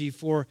analogy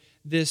for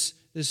this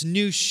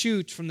new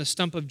shoot from the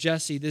stump of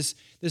Jesse,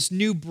 this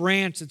new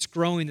branch that's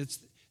growing,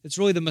 that's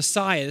really the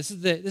Messiah. This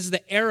is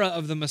the era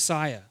of the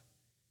Messiah.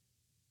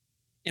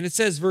 And it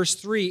says, verse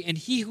 3, and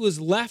he who is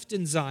left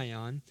in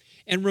Zion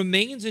and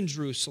remains in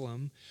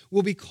Jerusalem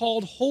will be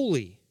called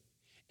holy,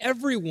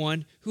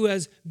 everyone who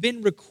has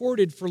been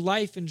recorded for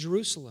life in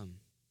Jerusalem.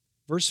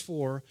 Verse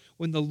 4,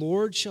 when the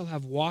Lord shall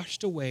have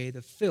washed away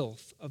the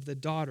filth of the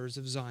daughters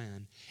of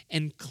Zion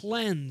and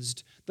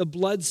cleansed the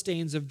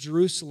bloodstains of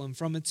Jerusalem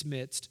from its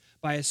midst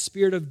by a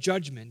spirit of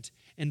judgment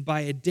and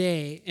by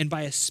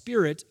a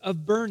spirit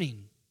of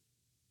burning.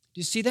 Do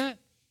you see that?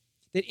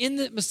 That in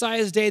the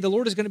Messiah's day, the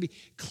Lord is going to be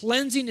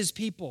cleansing His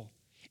people.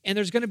 And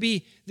there's going to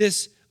be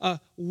this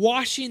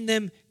washing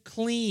them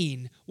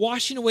clean,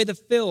 washing away the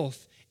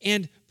filth,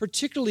 and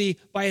particularly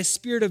by a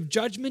spirit of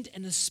judgment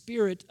and a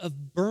spirit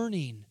of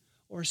burning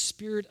or a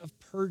spirit of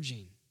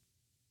purging.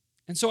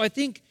 And so I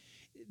think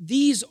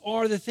these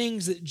are the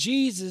things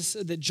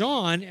that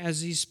John, as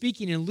he's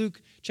speaking in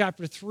Luke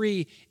chapter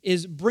 3,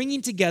 is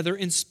bringing together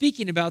and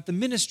speaking about the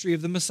ministry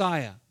of the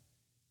Messiah.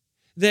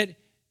 That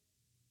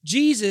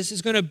Jesus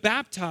is going to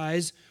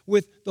baptize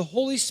with the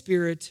Holy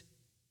Spirit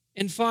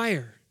and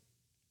fire.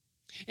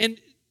 And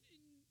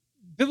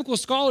biblical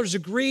scholars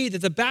agree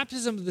that the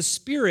baptism of the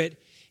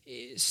Spirit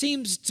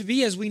seems to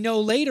be, as we know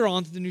later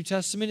on through the New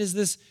Testament, is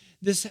this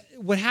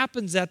what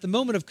happens at the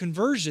moment of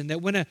conversion,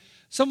 that when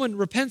someone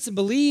repents and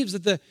believes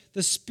that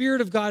the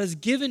Spirit of God is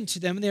given to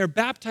them, and they are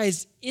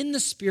baptized in the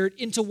Spirit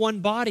into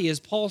one body,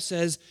 as Paul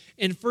says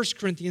in 1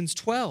 Corinthians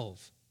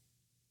 12.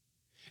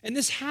 And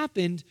this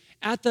happened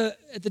at the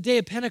day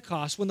of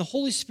Pentecost, when the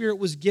Holy Spirit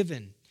was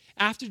given.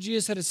 After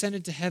Jesus had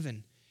ascended to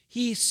heaven,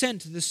 he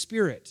sent the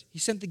Spirit. He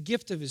sent the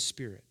gift of his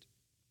Spirit.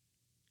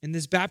 And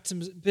this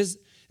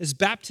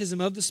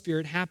baptism of the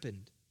Spirit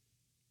happened.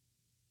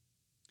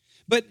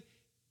 But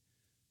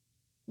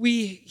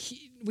we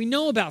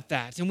know about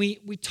that, and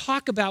we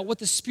talk about what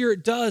the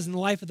Spirit does in the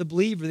life of the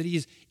believer, that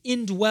he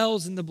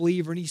indwells in the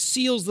believer, and he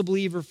seals the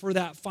believer for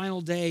that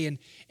final day,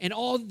 and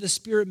all that the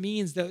Spirit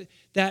means,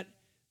 that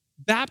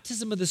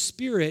baptism of the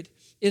Spirit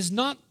is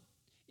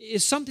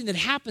something that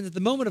happens at the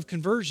moment of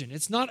conversion.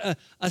 It's not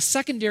a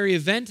secondary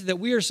event that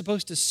we are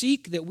supposed to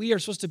seek, that we are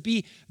supposed to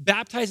be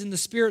baptized in the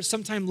Spirit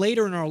sometime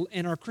later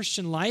in our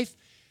Christian life.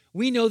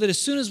 We know that as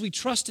soon as we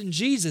trust in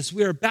Jesus,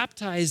 we are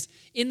baptized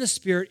in the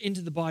Spirit into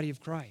the body of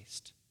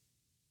Christ.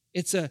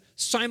 It's a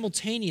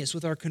simultaneous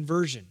with our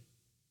conversion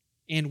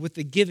and with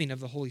the giving of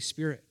the Holy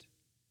Spirit.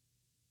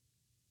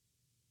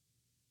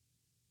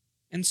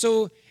 And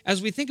so,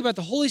 as we think about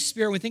the Holy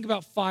Spirit, we think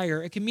about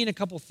fire, it can mean a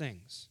couple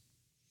things.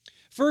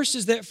 First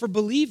is that for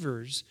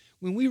believers,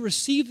 when we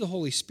receive the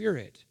Holy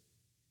Spirit,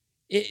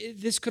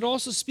 this could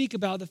also speak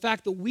about the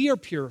fact that we are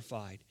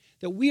purified,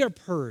 that we are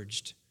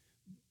purged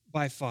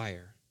by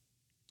fire.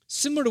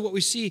 Similar to what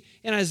we see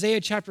in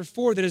Isaiah chapter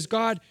 4, that as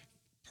God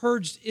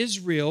purged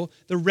Israel,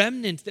 the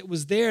remnant that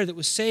was there, that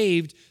was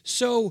saved,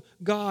 so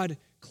God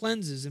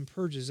cleanses and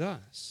purges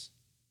us.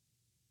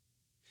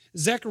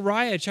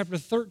 Zechariah chapter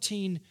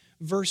 13,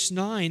 verse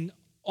 9,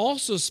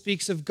 also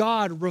speaks of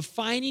God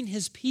refining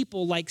his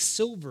people like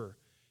silver,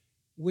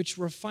 which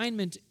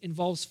refinement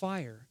involves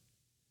fire.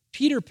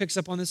 Peter picks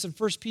up on this in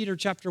 1 Peter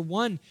chapter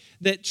 1,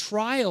 that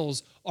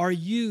trials are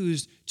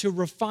used to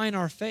refine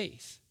our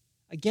faith.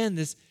 Again,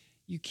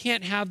 you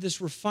can't have this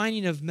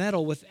refining of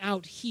metal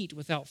without heat,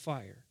 without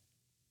fire.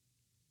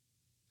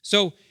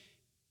 So,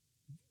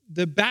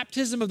 the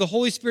baptism of the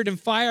Holy Spirit and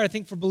fire, I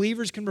think for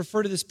believers, can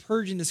refer to this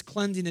purging, this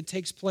cleansing that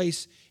takes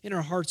place in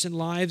our hearts and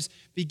lives,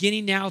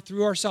 beginning now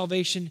through our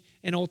salvation,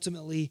 and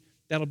ultimately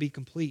that'll be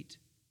complete.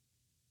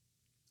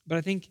 But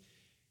I think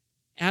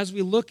as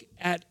we look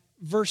at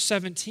verse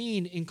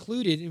 17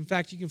 included, in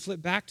fact, you can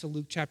flip back to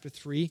Luke chapter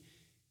 3,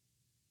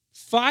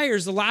 fire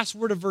is the last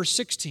word of verse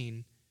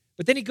 16.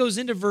 But then he goes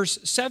into verse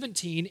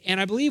 17, and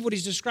I believe what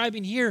he's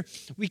describing here,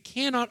 we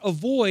cannot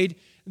avoid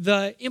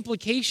the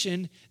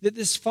implication that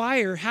this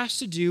fire has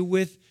to do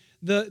with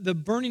the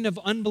burning of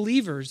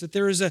unbelievers, that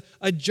there is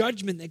a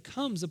judgment that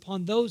comes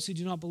upon those who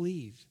do not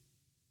believe.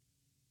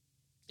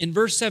 In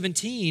verse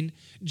 17,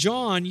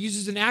 John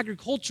uses an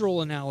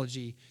agricultural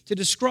analogy to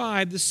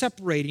describe the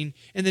separating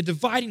and the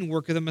dividing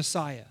work of the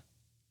Messiah.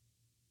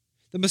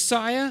 The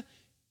Messiah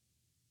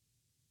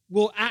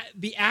will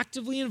be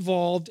actively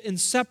involved in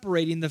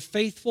separating the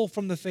faithful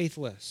from the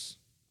faithless.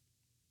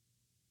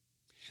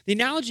 The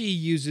analogy he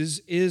uses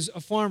is a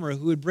farmer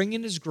who would bring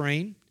in his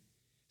grain,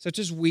 such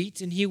as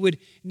wheat, and he would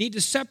need to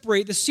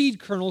separate the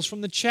seed kernels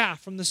from the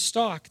chaff, from the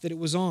stalk that it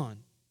was on.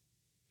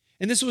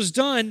 And this was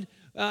done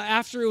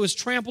after it was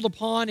trampled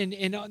upon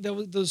and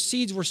those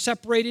seeds were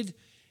separated.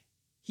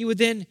 He would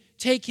then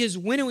take his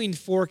winnowing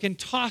fork and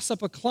toss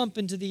up a clump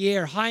into the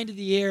air, high into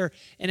the air,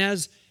 and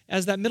as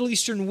that Middle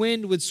Eastern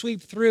wind would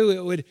sweep through,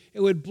 it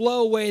would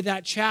blow away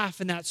that chaff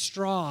and that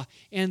straw,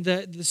 and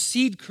the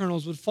seed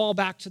kernels would fall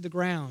back to the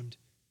ground.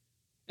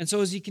 And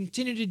so as he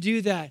continued to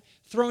do that,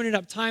 throwing it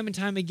up time and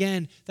time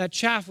again, that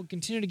chaff would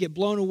continue to get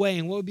blown away,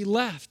 and what would be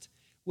left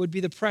would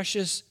be the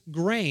precious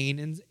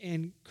grain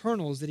and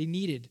kernels that he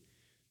needed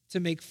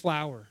to make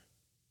flour.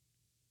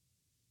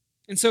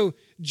 And so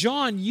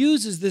John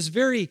uses this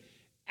very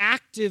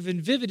active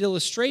and vivid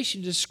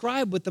illustration to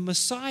describe what the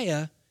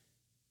Messiah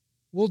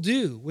will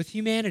do with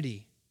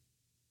humanity.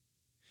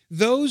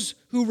 Those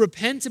who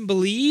repent and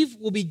believe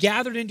will be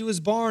gathered into his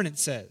barn, it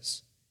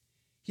says.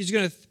 He's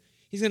going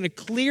to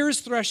clear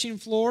his threshing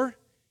floor,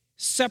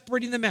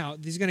 separating them out.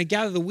 He's going to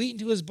gather the wheat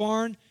into his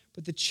barn,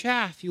 but the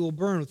chaff he will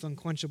burn with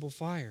unquenchable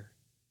fire.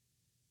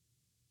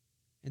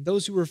 And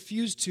those who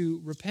refuse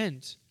to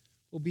repent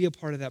will be a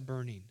part of that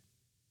burning.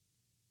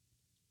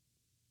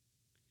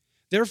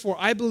 Therefore,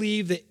 I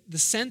believe that the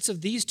sense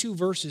of these two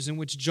verses in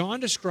which John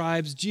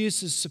describes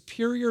Jesus'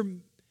 superior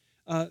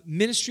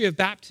ministry of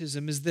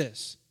baptism is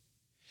this: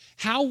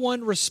 how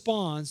one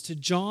responds to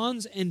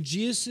John's and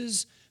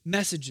Jesus'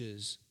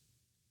 messages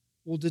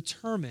will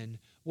determine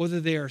whether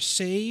they are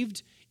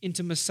saved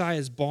into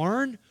Messiah's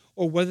barn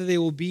or whether they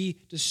will be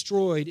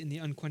destroyed in the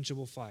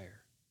unquenchable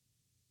fire.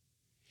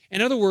 In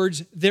other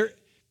words,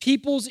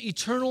 people's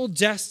eternal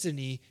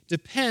destiny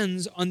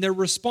depends on their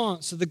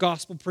response to the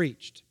gospel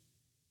preached.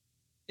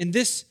 And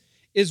this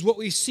is what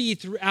we see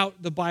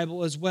throughout the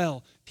Bible as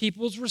well.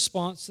 People's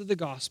response to the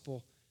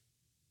gospel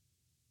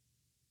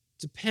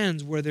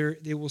depends where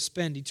they will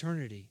spend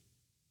eternity.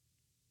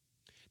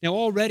 Now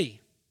already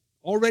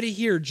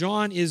here,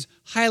 John is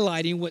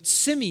highlighting what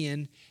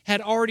Simeon had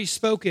already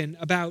spoken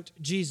about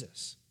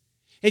Jesus.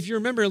 If you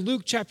remember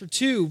Luke chapter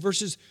 2,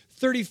 verses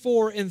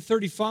 34 and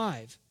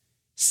 35,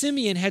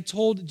 Simeon had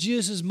told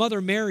Jesus'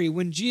 mother Mary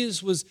when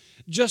Jesus was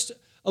just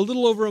a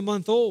little over a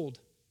month old,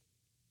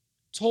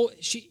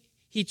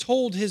 he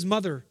told his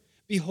mother,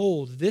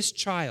 "Behold, this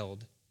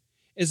child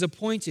is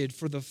appointed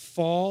for the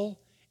fall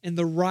and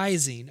the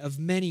rising of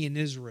many in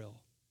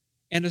Israel,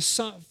 and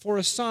for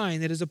a sign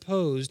that is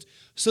opposed,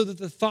 so that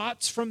the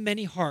thoughts from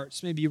many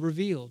hearts may be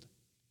revealed."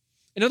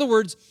 In other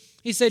words,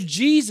 he said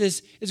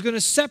Jesus is going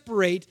to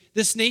separate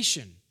this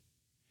nation.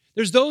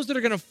 There's those that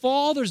are going to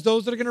fall, there's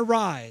those that are going to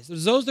rise,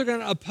 there's those that are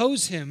going to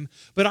oppose him,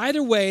 but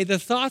either way, the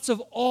thoughts of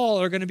all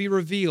are going to be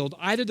revealed.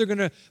 Either they're going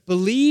to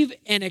believe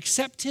and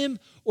accept him,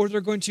 or they're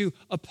going to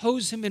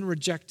oppose him and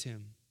reject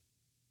him.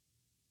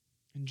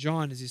 And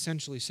John is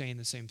essentially saying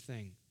the same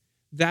thing.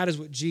 That is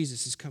what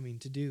Jesus is coming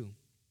to do.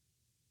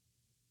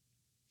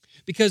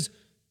 Because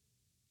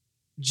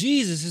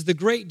Jesus is the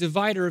great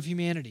divider of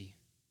humanity.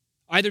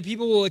 Either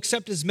people will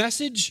accept his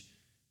message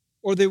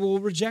or they will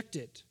reject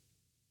it.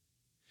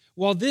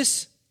 While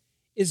this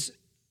is,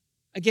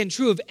 again,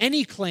 true of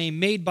any claim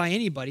made by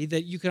anybody,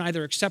 that you can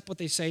either accept what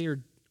they say or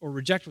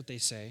reject what they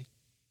say,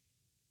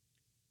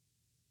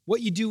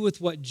 what you do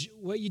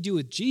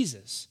with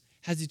Jesus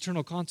has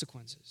eternal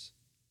consequences.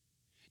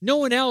 No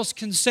one else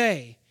can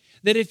say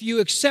that if you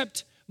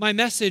accept my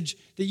message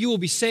that you will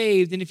be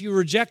saved, and if you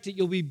reject it,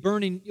 you'll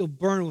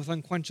burn with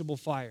unquenchable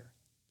fire.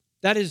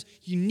 That is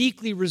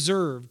uniquely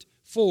reserved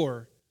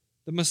for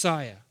the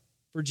Messiah,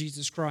 for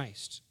Jesus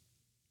Christ.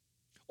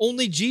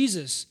 Only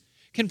Jesus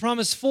can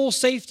promise full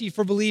safety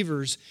for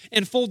believers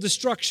and full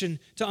destruction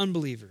to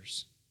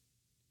unbelievers.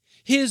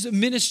 His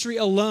ministry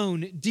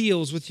alone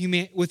deals with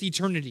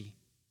eternity.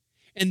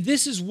 And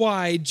this is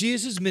why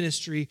Jesus'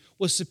 ministry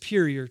was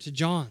superior to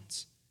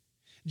John's.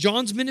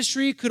 John's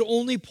ministry could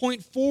only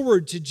point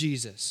forward to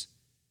Jesus,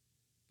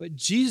 but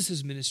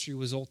Jesus' ministry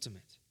was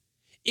ultimate.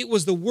 It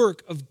was the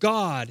work of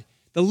God,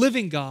 the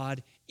living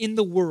God, in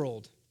the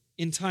world,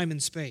 in time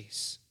and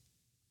space.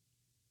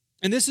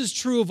 And this is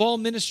true of all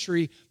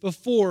ministry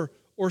before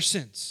or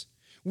since.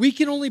 We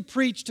can only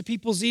preach to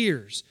people's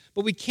ears,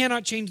 but we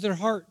cannot change their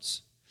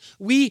hearts.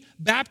 We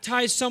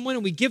baptize someone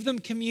and we give them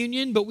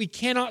communion, but we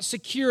cannot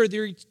secure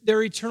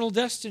their eternal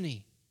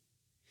destiny.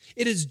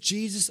 It is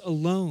Jesus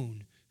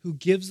alone who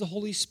gives the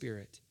Holy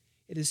Spirit.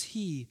 It is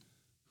He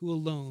who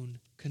alone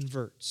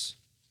converts.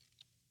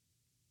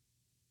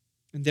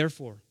 And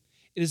therefore,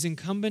 it is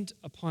incumbent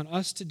upon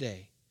us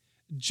today,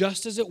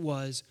 just as it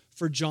was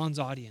for John's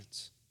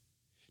audience,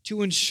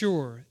 to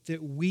ensure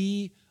that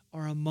we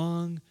are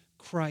among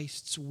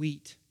Christ's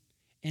wheat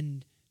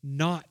and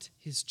not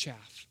his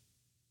chaff.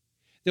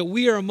 That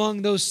we are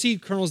among those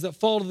seed kernels that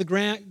fall to the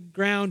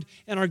ground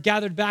and are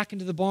gathered back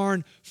into the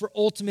barn for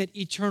ultimate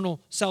eternal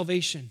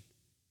salvation.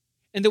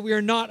 And that we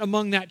are not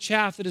among that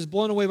chaff that is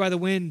blown away by the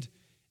wind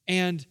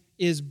and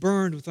is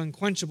burned with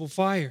unquenchable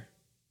fire.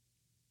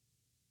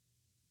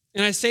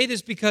 And I say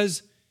this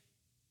because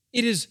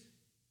it is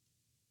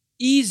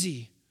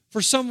easy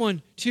for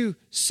someone to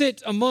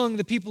sit among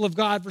the people of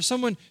God, for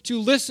someone to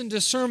listen to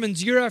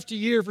sermons year after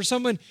year, for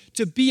someone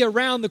to be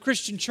around the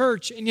Christian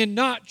church and yet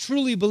not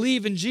truly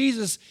believe in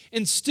Jesus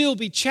and still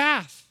be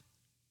chaff.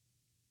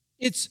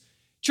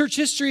 Church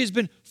history has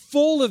been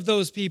full of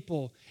those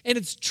people, and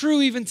it's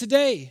true even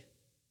today.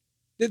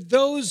 That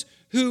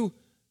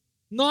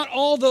not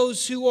all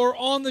those who are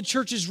on the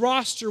church's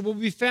roster will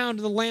be found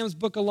in the Lamb's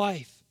Book of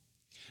Life.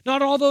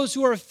 Not all those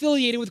who are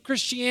affiliated with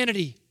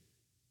Christianity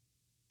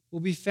will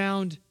be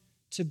found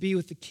to be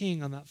with the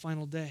King on that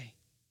final day.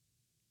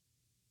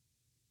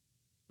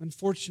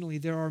 Unfortunately,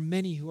 there are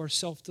many who are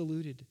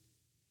self-deluded,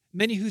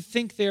 many who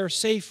think they are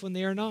safe when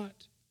they are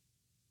not.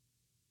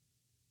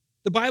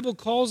 The Bible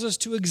calls us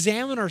to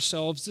examine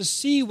ourselves to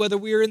see whether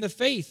we are in the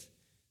faith.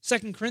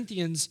 2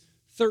 Corinthians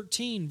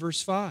 13,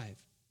 verse 5.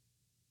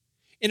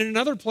 And in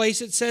another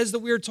place, it says that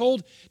we are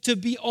told to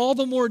be all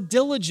the more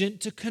diligent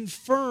to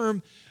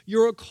confirm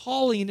your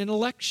calling and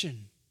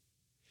election.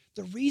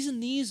 The reason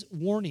these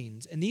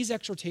warnings and these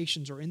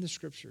exhortations are in the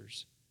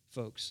Scriptures,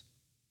 folks,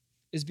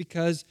 is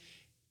because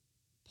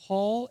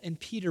Paul and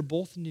Peter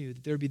both knew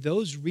that there would be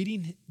those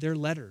reading their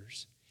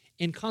letters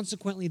and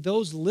consequently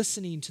those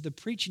listening to the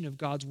preaching of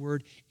God's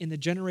word in the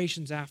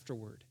generations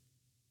afterward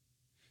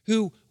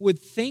who would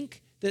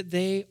think that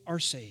they are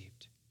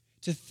saved,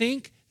 to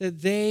think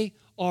that they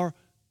are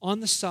on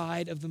the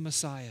side of the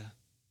Messiah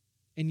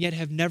and yet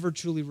have never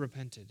truly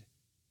repented,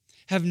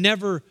 have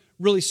never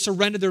really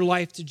surrendered their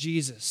life to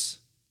Jesus,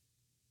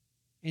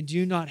 and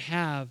do not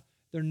have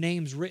their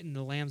names written in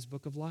the Lamb's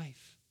Book of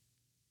Life.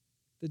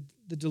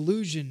 The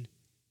delusion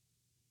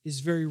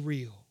is very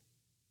real.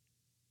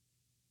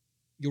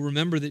 You'll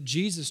remember that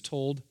Jesus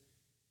told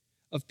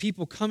of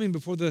people coming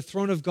before the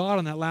throne of God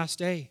on that last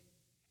day,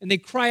 and they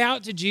cry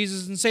out to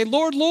Jesus and say,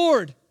 Lord,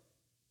 Lord,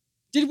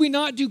 did we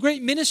not do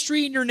great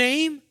ministry in your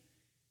name?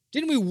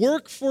 Didn't we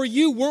work for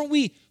you? Weren't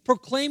we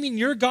proclaiming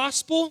your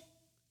gospel?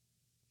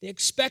 They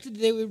expected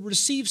that they would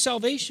receive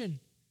salvation.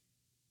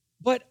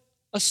 But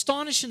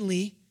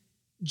astonishingly,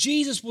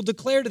 Jesus will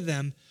declare to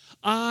them,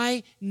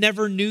 I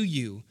never knew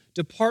you.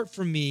 Depart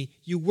from me,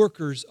 you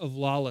workers of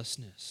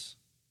lawlessness.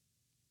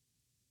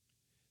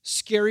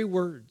 Scary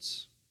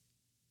words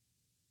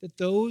that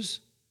those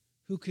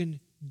who can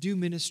do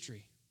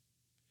ministry,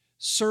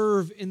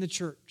 serve in the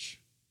church,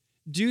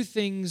 do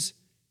things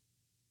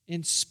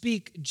and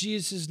speak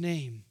Jesus'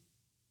 name,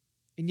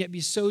 and yet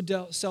be so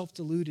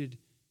self-deluded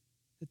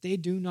that they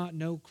do not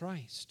know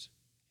Christ,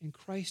 and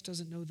Christ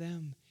doesn't know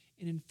them.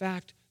 And in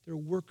fact, they're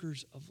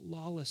workers of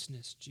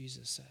lawlessness,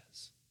 Jesus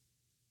says.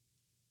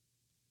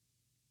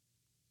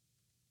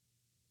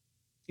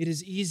 It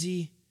is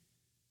easy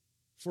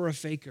for a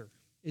faker.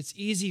 It's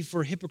easy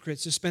for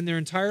hypocrites to spend their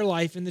entire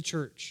life in the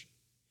church.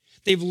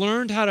 They've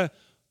learned how to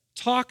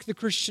talk the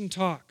Christian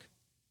talk.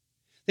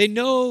 They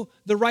know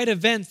the right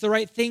events, the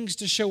right things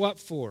to show up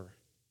for.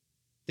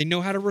 They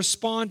know how to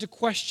respond to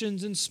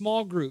questions in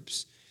small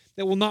groups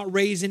that will not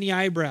raise any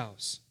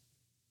eyebrows.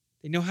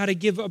 They know how to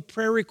give a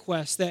prayer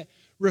request that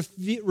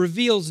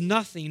reveals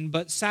nothing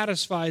but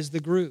satisfies the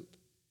group.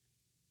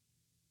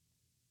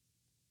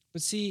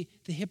 But see,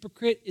 the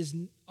hypocrite is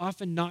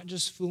often not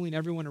just fooling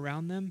everyone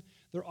around them,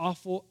 they're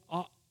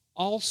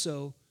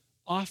also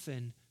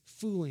often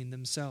fooling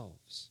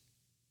themselves.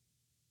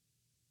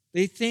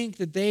 They think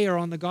that they are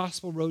on the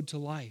gospel road to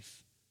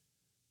life,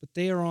 but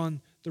they are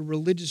on the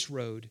religious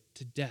road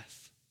to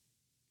death.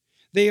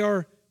 They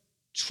are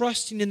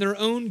trusting in their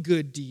own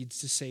good deeds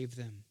to save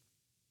them.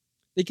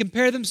 They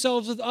compare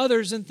themselves with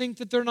others and think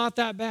that they're not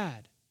that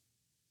bad.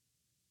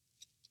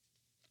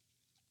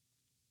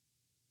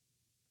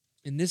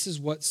 And this is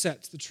what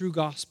sets the true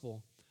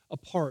gospel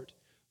apart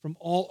from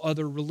all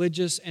other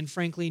religious and,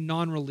 frankly,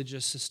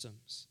 non-religious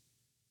systems,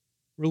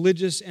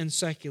 religious and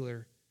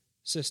secular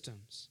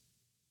systems.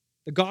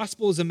 The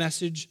gospel is a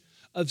message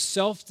of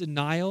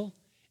self-denial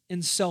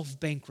and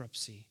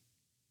self-bankruptcy.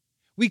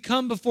 We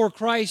come before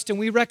Christ and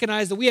we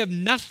recognize that we have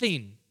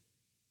nothing,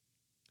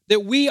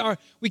 that we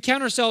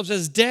count ourselves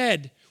as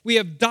dead. We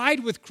have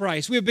died with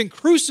Christ. We have been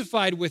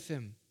crucified with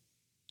him.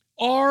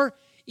 Our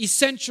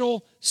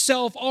essential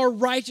self, our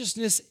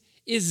righteousness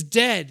is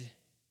dead.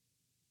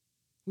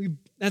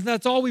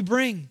 That's all we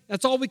bring.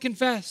 That's all we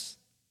confess.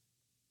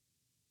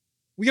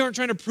 We aren't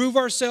trying to prove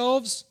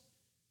ourselves.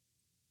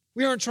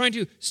 We aren't trying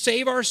to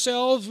save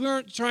ourselves. We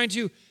aren't trying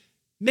to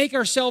make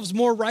ourselves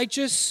more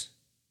righteous.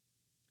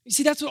 You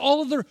see, that's what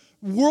all other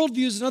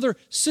worldviews and other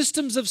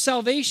systems of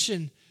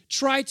salvation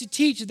try to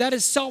teach. That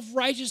is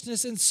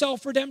self-righteousness and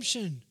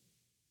self-redemption.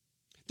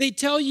 They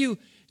tell you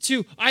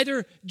to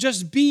either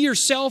just be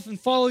yourself and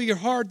follow your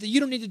heart, that you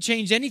don't need to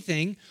change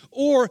anything,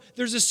 or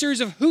there's a series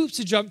of hoops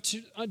to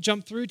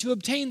jump through to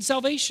obtain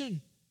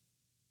salvation.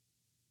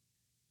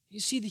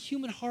 You see, the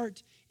human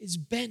heart is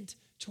bent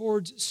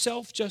towards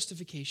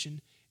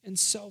self-justification and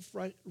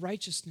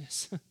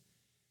self-righteousness.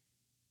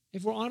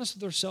 If we're honest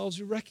with ourselves,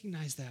 we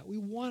recognize that. We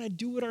want to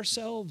do it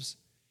ourselves.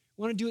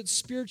 We want to do it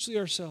spiritually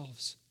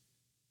ourselves.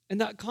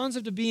 And that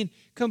concept of being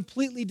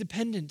completely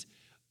dependent,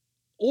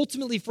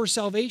 ultimately for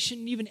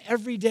salvation, even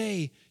every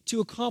day, to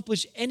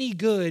accomplish any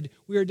good,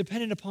 we are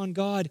dependent upon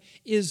God,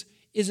 is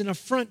an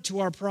affront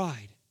to our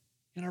pride.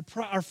 And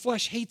our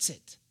flesh hates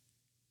it.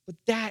 But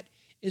that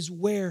is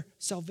where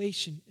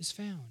salvation is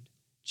found.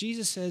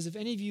 Jesus says, if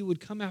any of you would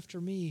come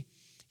after me,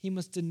 he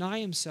must deny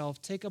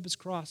himself, take up his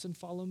cross, and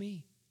follow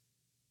me.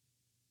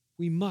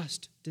 We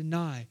must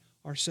deny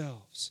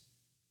ourselves.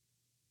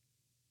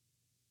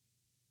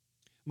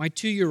 My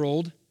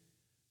 2-year-old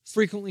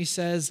frequently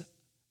says,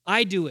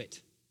 I do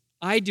it.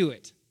 I do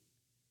it.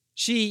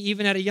 She,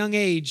 even at a young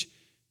age,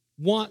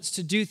 wants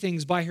to do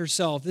things by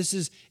herself. This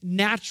is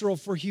natural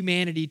for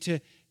humanity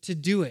to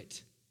do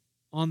it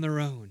on their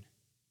own.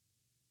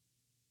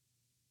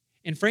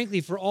 And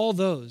frankly, for all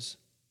those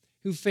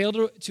who fail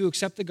to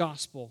accept the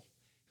gospel,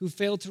 who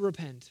fail to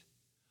repent,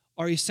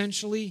 are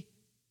essentially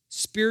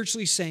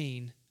spiritually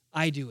saying,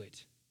 I do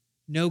it.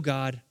 No,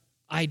 God,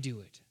 I do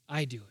it.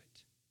 I do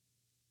it.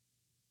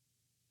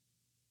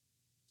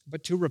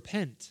 But to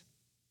repent,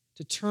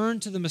 to turn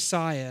to the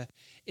Messiah,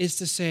 is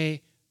to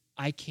say,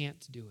 I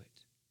can't do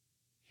it.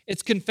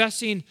 It's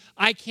confessing,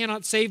 I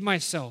cannot save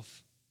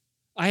myself.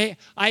 I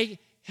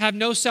have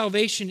no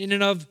salvation in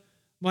and of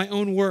my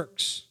own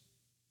works.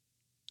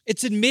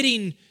 It's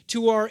admitting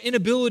to our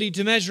inability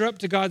to measure up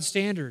to God's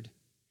standard.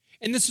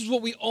 And this is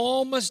what we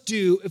all must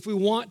do if we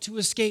want to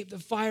escape the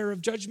fire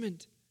of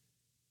judgment.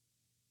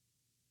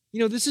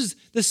 You know, this is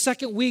the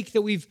second week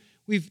that we've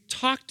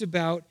talked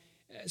about,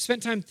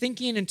 spent time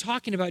thinking and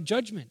talking about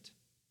judgment.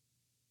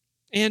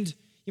 And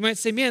you might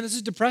say, man, this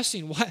is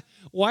depressing.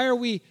 Why are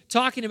we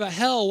talking about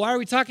hell? Why are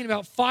we talking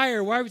about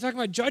fire? Why are we talking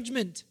about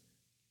judgment?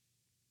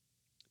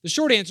 The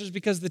short answer is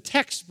because the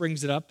text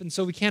brings it up, and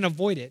so we can't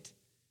avoid it.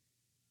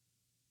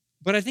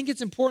 But I think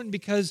it's important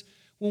because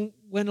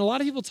when a lot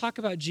of people talk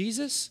about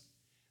Jesus,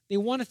 they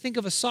want to think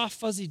of a soft,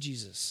 fuzzy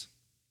Jesus.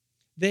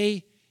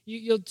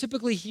 You'll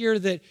typically hear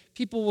that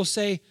people will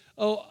say,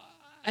 oh,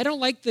 I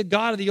don't like the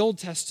God of the Old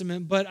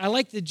Testament, but I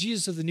like the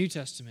Jesus of the New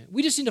Testament.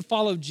 We just need to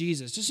follow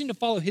Jesus, just need to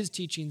follow his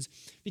teachings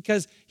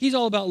because he's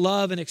all about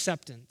love and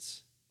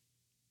acceptance.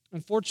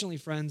 Unfortunately,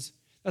 friends,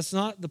 that's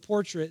not the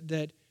portrait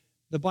that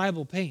the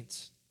Bible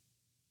paints.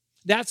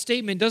 That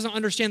statement doesn't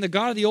understand the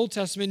God of the Old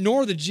Testament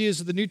nor the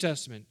Jesus of the New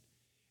Testament.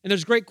 And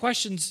there's great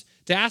questions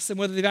to ask them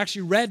whether they've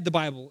actually read the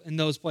Bible in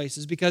those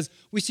places because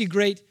we see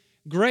great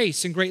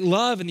grace and great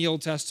love in the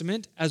Old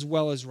Testament as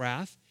well as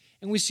wrath.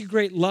 And we see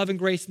great love and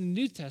grace in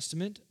the New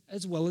Testament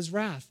as well as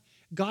wrath.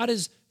 God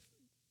is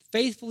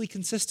faithfully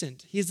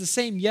consistent. He is the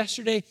same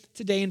yesterday,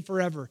 today, and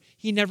forever.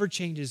 He never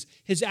changes.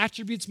 His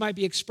attributes might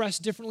be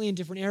expressed differently in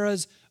different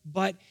eras,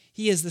 but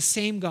he is the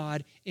same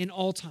God in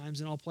all times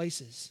and all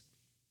places.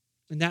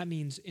 And that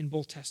means in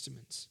both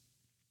testaments.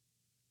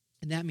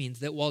 And that means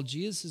that while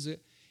Jesus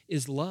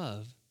is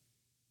love,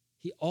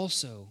 he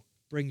also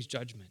brings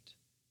judgment.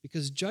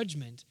 Because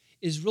judgment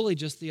is really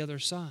just the other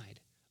side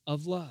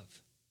of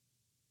love.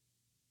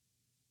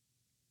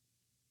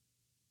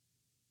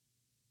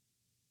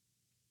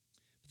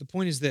 The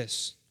point is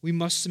this: we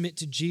must submit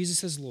to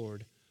Jesus as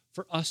Lord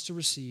for us to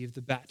receive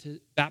the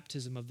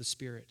baptism of the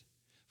Spirit,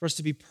 for us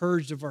to be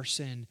purged of our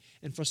sin,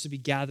 and for us to be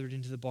gathered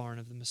into the barn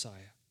of the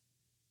Messiah,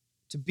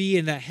 to be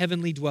in that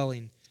heavenly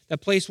dwelling,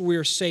 that place where we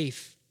are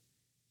safe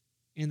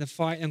and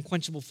the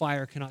unquenchable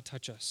fire cannot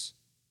touch us.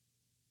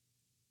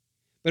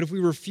 But if we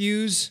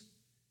refuse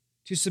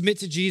to submit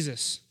to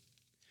Jesus,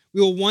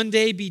 we will one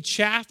day be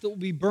chaff that will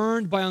be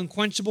burned by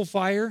unquenchable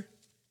fire.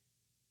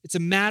 It's a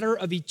matter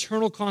of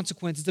eternal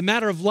consequence. It's a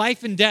matter of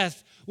life and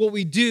death, what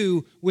we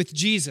do with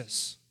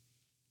Jesus.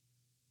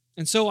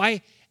 And so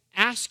I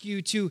ask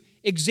you to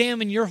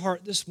examine your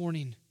heart this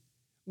morning.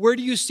 Where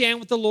do you stand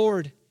with the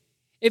Lord?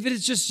 If it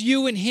is just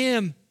you and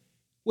him,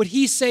 would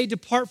he say,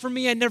 "Depart from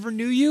me, I never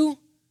knew you"?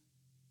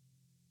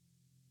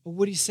 Or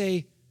would he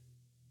say,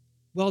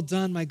 "Well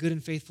done, my good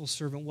and faithful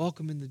servant.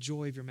 Welcome in the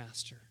joy of your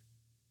master"?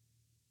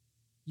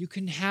 You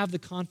can have the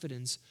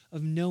confidence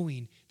of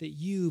knowing that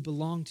you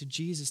belong to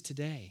Jesus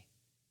today.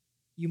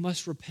 You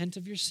must repent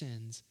of your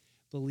sins,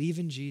 believe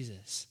in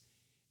Jesus,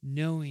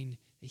 knowing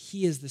that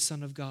he is the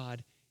Son of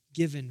God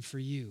given for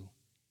you.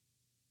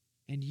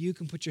 And you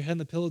can put your head on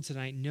the pillow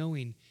tonight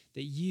knowing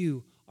that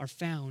you are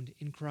found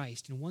in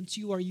Christ. And once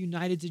you are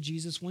united to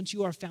Jesus, once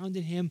you are found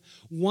in him,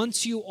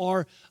 once you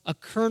are a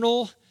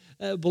kernel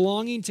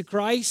belonging to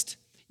Christ,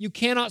 you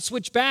cannot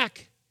switch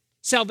back.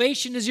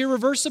 Salvation is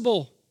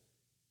irreversible.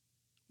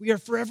 We are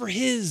forever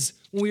his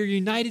when we are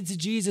united to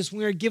Jesus, when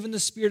we are given the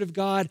Spirit of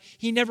God.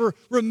 He never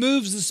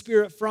removes the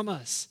Spirit from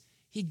us.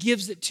 He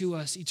gives it to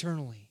us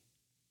eternally.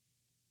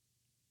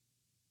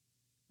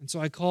 And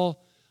so I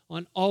call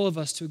on all of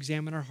us to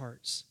examine our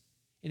hearts.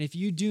 And if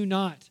you do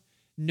not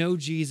know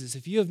Jesus,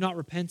 if you have not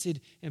repented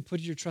and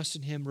put your trust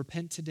in him,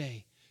 repent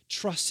today.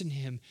 Trust in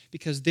him,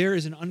 because there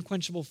is an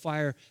unquenchable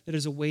fire that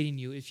is awaiting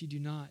you if you do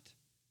not.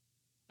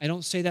 I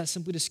don't say that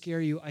simply to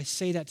scare you. I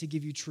say that to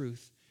give you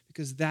truth,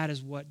 because that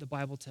is what the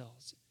Bible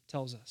tells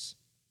us.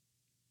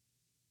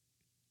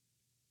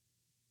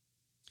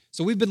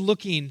 So we've been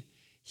looking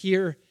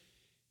here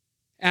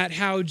at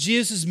how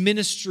Jesus'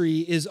 ministry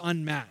is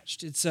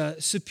unmatched. It's a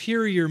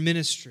superior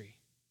ministry.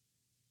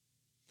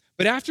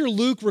 But after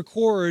Luke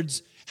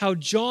records how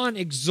John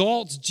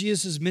exalts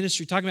Jesus'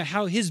 ministry, talking about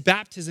how his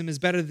baptism is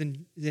better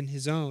than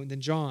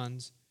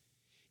John's,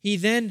 he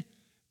then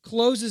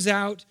closes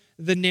out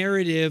the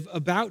narrative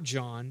about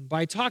John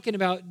by talking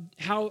about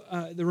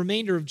how the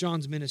remainder of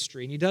John's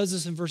ministry. And he does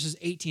this in verses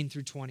 18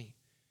 through 20.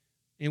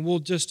 And we'll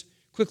just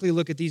quickly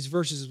look at these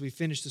verses as we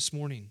finish this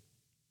morning.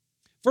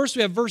 First,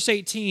 we have verse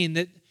 18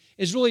 that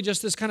is really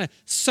just this kind of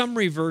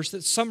summary verse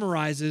that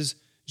summarizes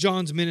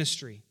John's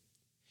ministry.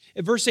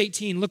 At verse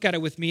 18, look at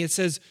it with me. It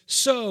says,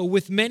 "So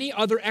with many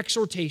other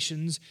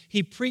exhortations,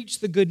 he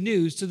preached the good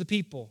news to the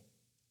people."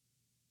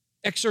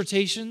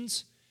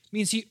 Exhortations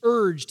means he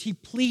urged, he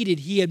pleaded,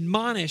 he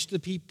admonished the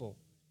people.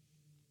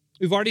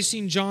 We've already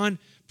seen John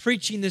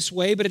preaching this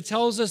way, but it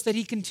tells us that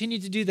he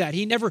continued to do that.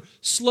 He never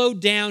slowed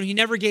down, he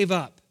never gave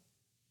up.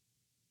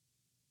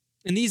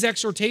 And these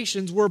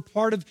exhortations were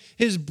part of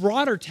his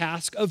broader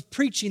task of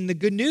preaching the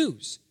good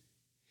news.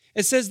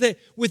 It says that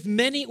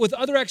with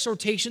other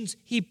exhortations,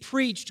 he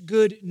preached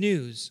good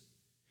news.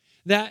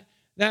 That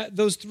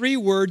those three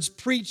words,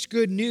 preach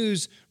good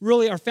news,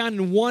 really are found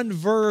in one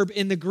verb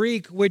in the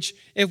Greek, which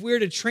if we were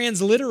to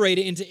transliterate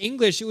it into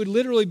English, it would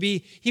literally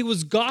be he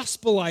was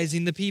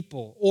gospelizing the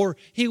people, or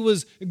he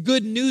was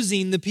good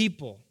newsing the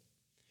people,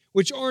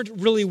 which aren't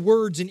really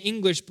words in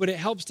English, but it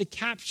helps to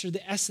capture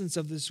the essence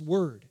of this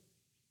word.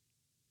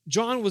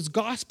 John was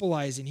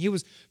gospelizing. He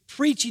was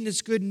preaching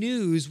this good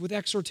news with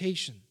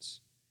exhortations.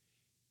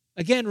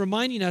 Again,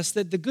 reminding us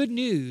that the good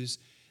news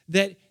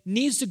that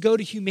needs to go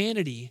to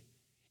humanity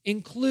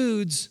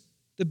includes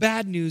the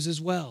bad news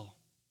as well.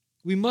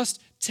 We must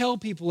tell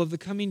people of the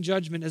coming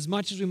judgment as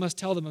much as we must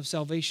tell them of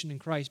salvation in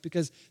Christ,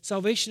 because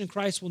salvation in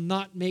Christ will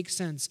not make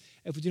sense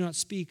if we do not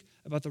speak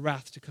about the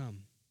wrath to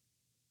come.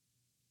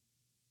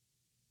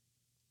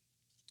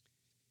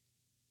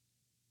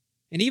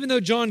 And even though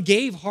John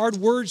gave hard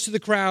words to the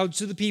crowds,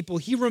 to the people,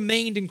 he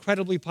remained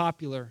incredibly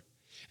popular.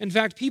 In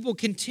fact, people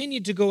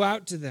continued to go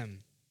out to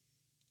them.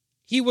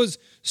 He was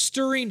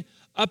stirring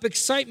up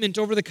excitement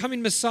over the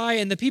coming Messiah,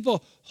 and the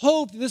people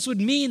hoped this would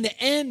mean the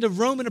end of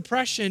Roman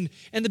oppression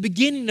and the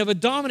beginning of a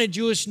dominant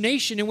Jewish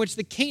nation in which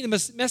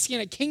the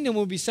Messianic kingdom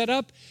would be set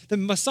up. The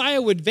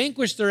Messiah would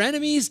vanquish their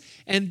enemies,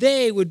 and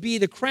they would be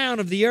the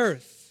crown of the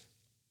earth.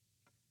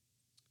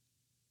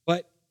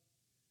 But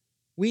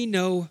we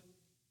know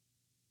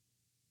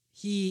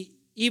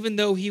even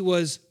though he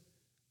was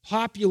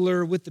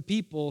popular with the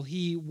people,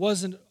 he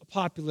wasn't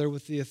popular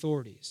with the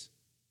authorities.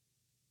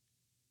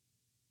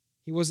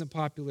 He wasn't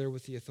popular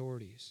with the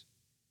authorities.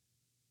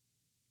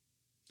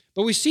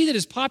 But we see that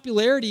his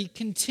popularity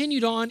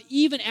continued on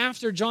even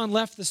after John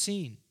left the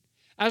scene.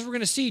 As we're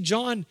going to see,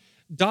 John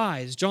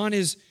dies. John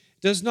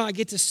does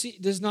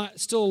not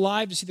still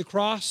alive to see the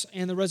cross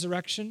and the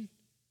resurrection.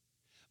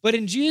 But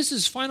in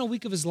Jesus' final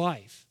week of his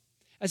life,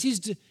 as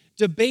he's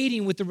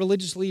debating with the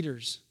religious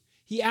leaders,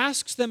 he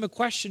asks them a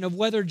question of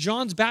whether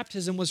John's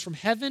baptism was from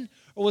heaven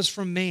or was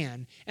from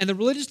man. And the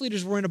religious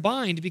leaders were in a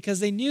bind because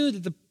they knew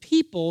that the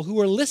people who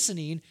were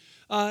listening,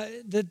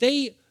 that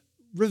they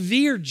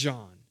revered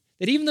John.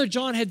 That even though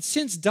John had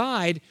since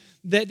died,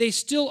 that they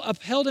still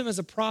upheld him as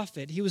a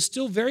prophet. He was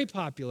still very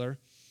popular.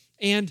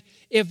 And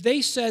if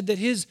they said that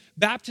his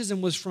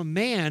baptism was from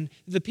man,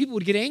 the people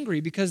would get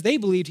angry because they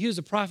believed he was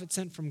a prophet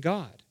sent from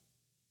God.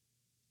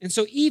 And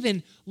so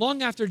even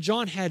long after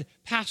John had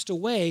passed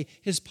away,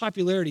 his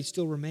popularity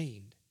still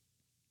remained.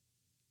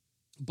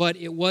 But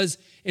it was,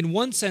 in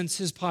one sense,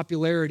 his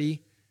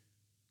popularity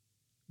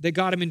that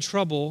got him in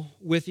trouble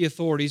with the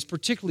authorities,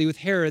 particularly with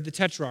Herod the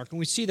Tetrarch. And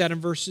we see that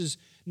in verses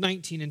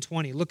 19 and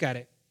 20. Look at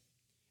it.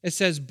 It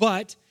says,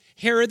 "But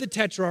Herod the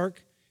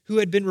Tetrarch, who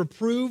had been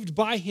reproved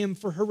by him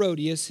for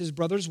Herodias, his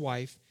brother's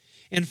wife,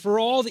 and for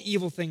all the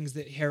evil things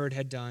that Herod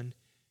had done,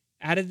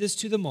 added this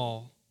to them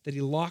all, that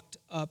he locked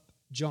up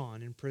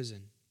John in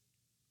prison."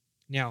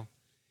 Now,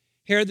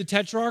 Herod the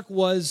Tetrarch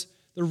was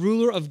the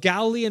ruler of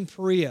Galilee and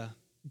Perea.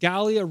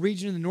 Galilee, a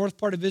region in the north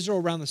part of Israel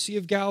around the Sea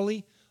of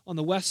Galilee, on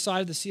the west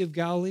side of the Sea of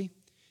Galilee.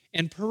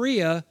 And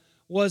Perea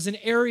was an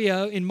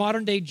area in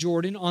modern-day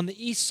Jordan on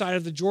the east side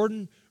of the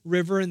Jordan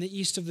River in the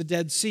east of the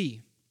Dead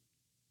Sea.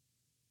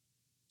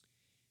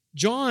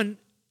 John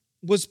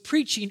was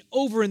preaching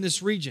over in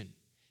this region.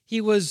 He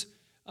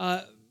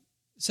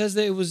says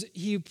that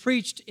he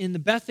preached in the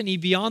Bethany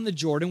beyond the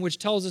Jordan, which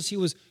tells us he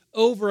was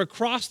over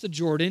across the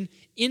Jordan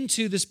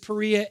into this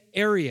Perea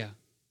area.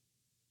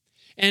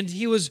 And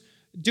he was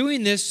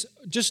doing this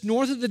just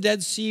north of the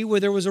Dead Sea, where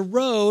there was a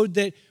road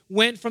that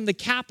went from the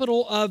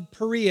capital of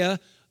Perea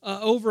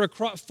over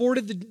across,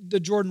 forded the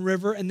Jordan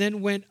River, and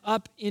then went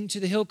up into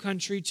the hill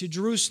country to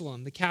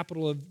Jerusalem, the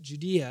capital of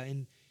Judea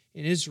in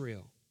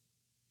Israel.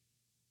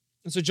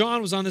 And so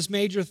John was on this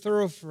major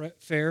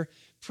thoroughfare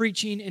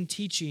preaching and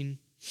teaching,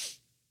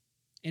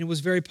 and it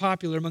was very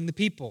popular among the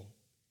people.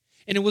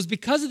 And it was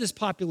because of this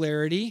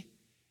popularity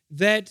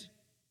that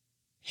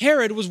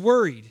Herod was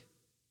worried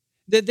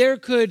that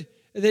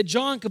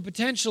John could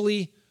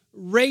potentially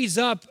raise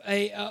up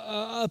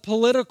a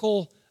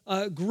political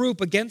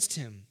group against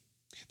him.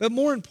 But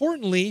more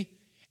importantly,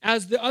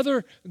 as the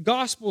other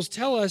Gospels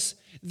tell us,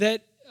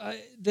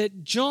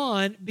 that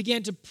John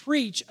began to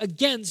preach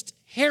against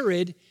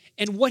Herod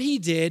and what he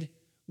did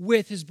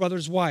with his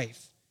brother's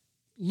wife.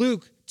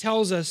 Luke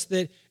tells us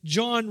that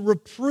John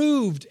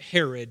reproved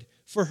Herod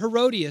for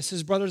Herodias,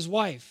 his brother's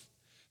wife.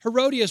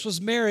 Herodias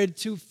was married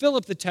to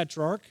Philip the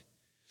Tetrarch,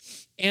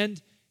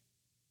 and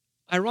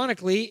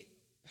ironically,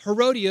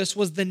 Herodias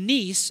was the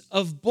niece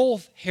of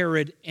both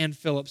Herod and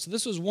Philip. So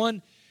this was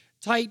one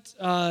tight,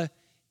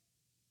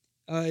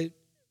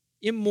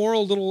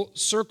 immoral little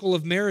circle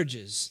of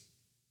marriages.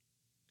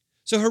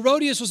 So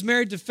Herodias was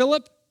married to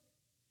Philip,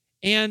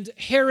 and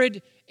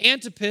Herod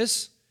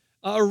Antipas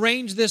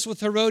arranged this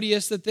with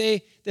Herodias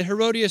that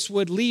Herodias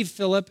would leave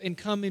Philip and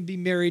come and be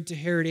married to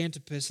Herod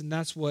Antipas, and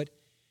that's what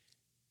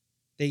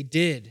they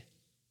did.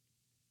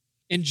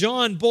 And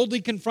John boldly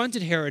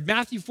confronted Herod.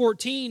 Matthew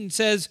 14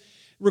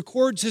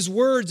 records his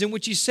words in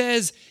which he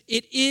says,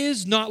 "It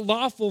is not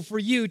lawful for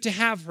you to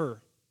have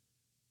her."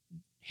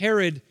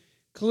 Herod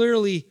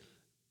clearly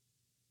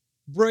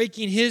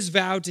breaking his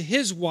vow to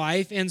his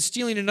wife and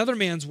stealing another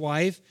man's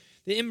wife,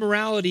 the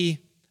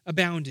immorality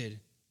abounded.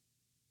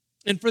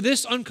 And for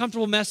this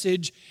uncomfortable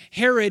message,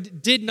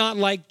 Herod did not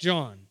like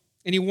John.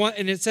 And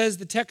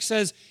the text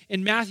says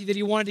in Matthew that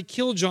he wanted to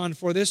kill John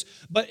for this,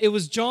 but it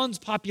was John's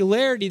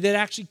popularity that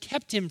actually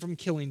kept him from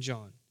killing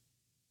John.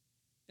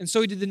 And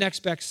so he did the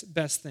next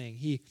best thing.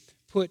 He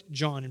put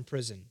John in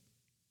prison.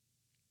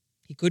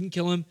 He couldn't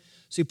kill him,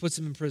 so he puts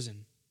him in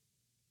prison.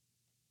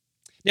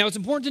 Now, it's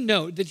important to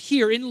note that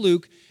here in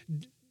Luke,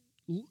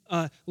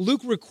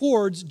 Luke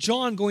records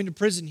John going to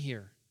prison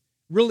here,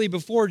 really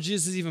before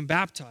Jesus is even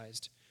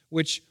baptized,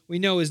 which we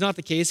know is not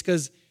the case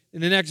because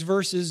in the next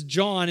verses,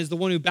 John is the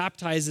one who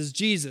baptizes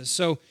Jesus.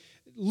 So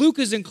Luke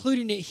is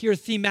including it here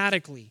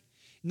thematically,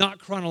 not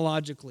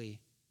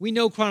chronologically. We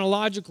know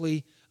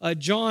chronologically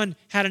John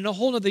had a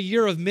whole other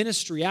year of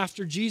ministry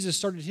after Jesus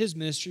started his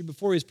ministry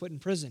before he was put in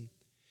prison.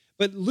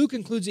 But Luke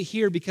includes it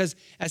here because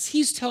as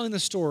he's telling the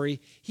story,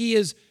 he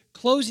is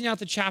closing out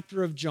the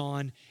chapter of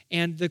John,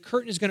 and the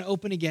curtain is going to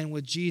open again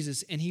with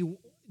Jesus, and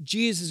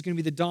Jesus is going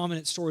to be the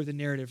dominant story of the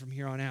narrative from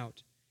here on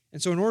out.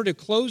 And so in order to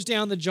close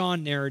down the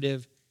John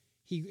narrative,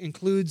 he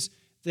includes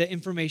the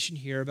information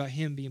here about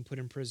him being put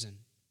in prison.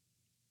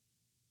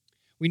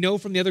 We know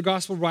from the other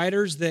gospel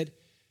writers that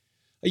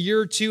a year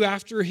or two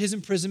after his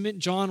imprisonment,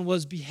 John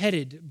was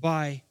beheaded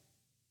by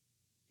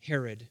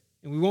Herod.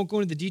 And we won't go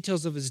into the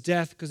details of his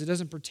death because it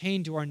doesn't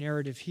pertain to our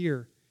narrative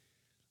here.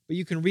 But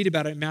you can read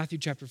about it in Matthew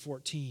chapter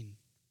 14.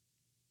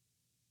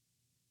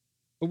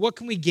 But what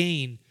can we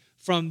gain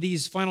from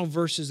these final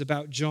verses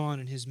about John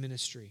and his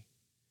ministry?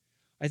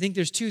 I think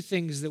there's two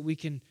things that we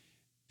can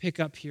pick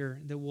up here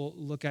that we'll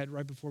look at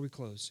right before we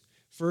close.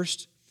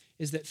 First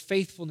is that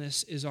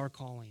faithfulness is our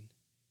calling.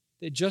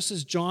 That just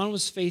as John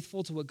was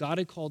faithful to what God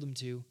had called him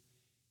to,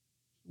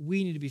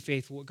 we need to be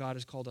faithful to what God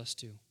has called us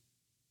to.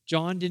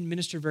 John didn't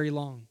minister very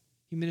long.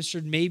 He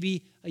ministered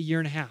maybe a year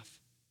and a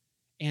half.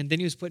 And then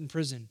he was put in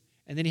prison.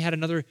 And then he had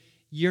another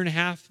year and a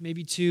half,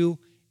 maybe two,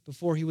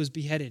 before he was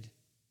beheaded.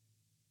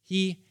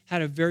 He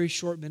had a very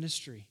short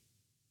ministry.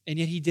 And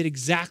yet he did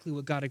exactly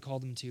what God had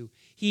called him to.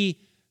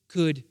 He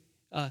could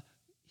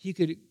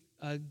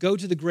go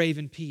to the grave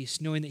in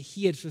peace, knowing that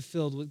he had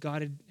fulfilled what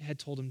God had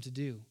told him to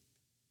do.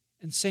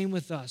 And same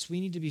with us. We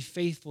need to be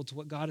faithful to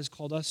what God has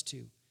called us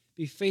to.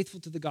 Be faithful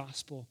to the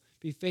gospel.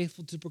 Be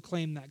faithful to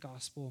proclaim that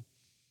gospel.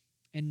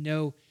 And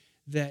know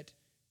that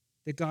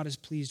God is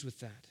pleased with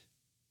that.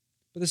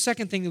 But the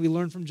second thing that we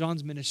learn from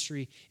John's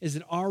ministry is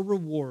that our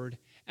reward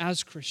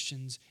as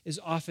Christians is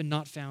often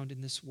not found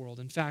in this world.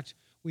 In fact,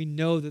 we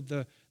know that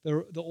the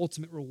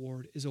ultimate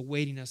reward is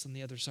awaiting us on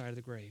the other side of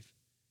the grave.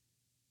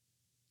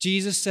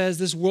 Jesus says,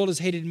 "This world has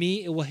hated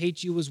me, it will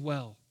hate you as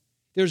well."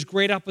 There's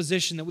great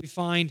opposition that we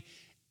find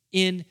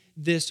in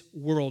this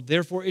world.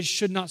 Therefore, it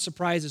should not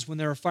surprise us when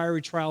there are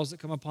fiery trials that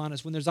come upon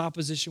us, when there's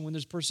opposition, when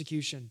there's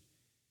persecution.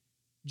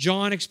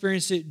 John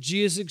experienced it,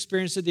 Jesus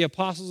experienced it, the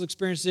apostles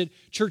experienced it.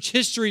 Church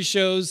history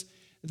shows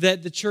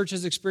that the church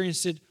has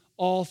experienced it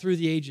all through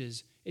the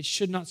ages. It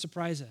should not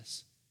surprise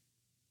us.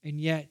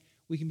 And yet,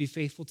 we can be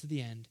faithful to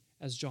the end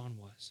as John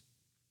was.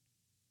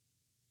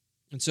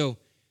 And so,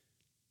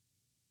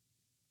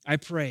 I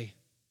pray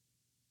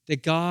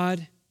that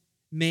God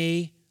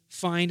may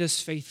find us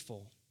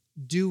faithful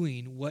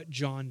doing what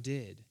John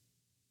did.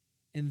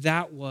 And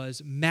that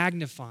was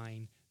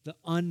magnifying the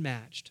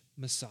unmatched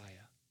Messiah.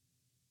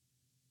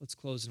 Let's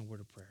close in a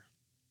word of prayer.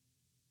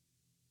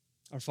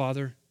 Our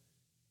Father,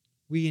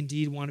 we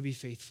indeed want to be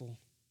faithful.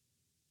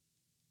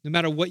 No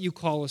matter what you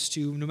call us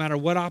to, no matter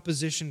what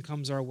opposition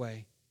comes our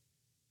way,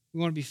 we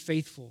want to be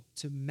faithful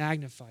to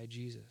magnify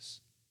Jesus.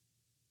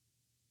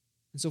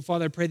 And so,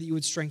 Father, I pray that you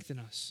would strengthen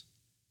us.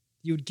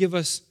 You would give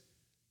us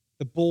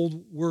the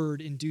bold word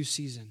in due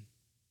season,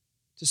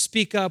 to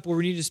speak up where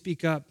we need to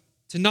speak up,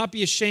 to not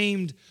be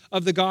ashamed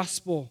of the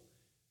gospel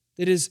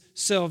that is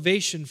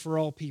salvation for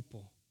all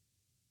people.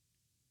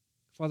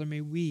 Father,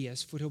 may we,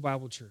 as Foothill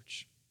Bible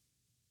Church,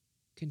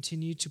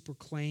 continue to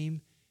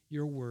proclaim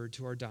your word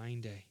to our dying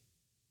day.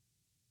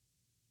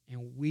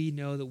 And we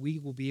know that we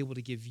will be able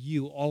to give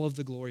you all of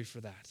the glory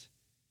for that,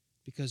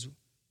 because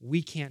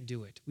we can't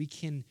do it.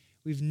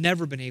 We've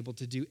never been able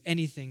to do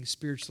anything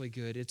spiritually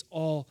good. It's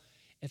all,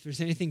 if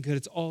there's anything good,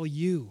 it's all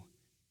you.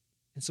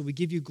 And so we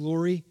give you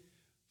glory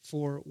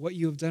for what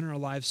you have done in our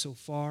lives so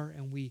far,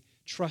 and we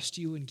trust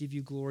you and give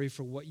you glory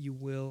for what you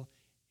will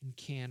and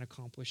can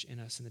accomplish in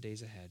us in the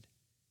days ahead.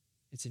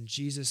 It's in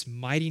Jesus'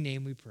 mighty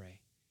name we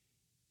pray.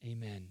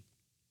 Amen.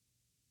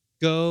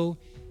 Go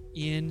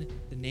in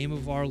the name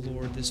of our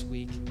Lord this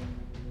week.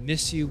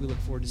 Miss you. We look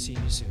forward to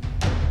seeing you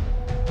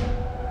soon.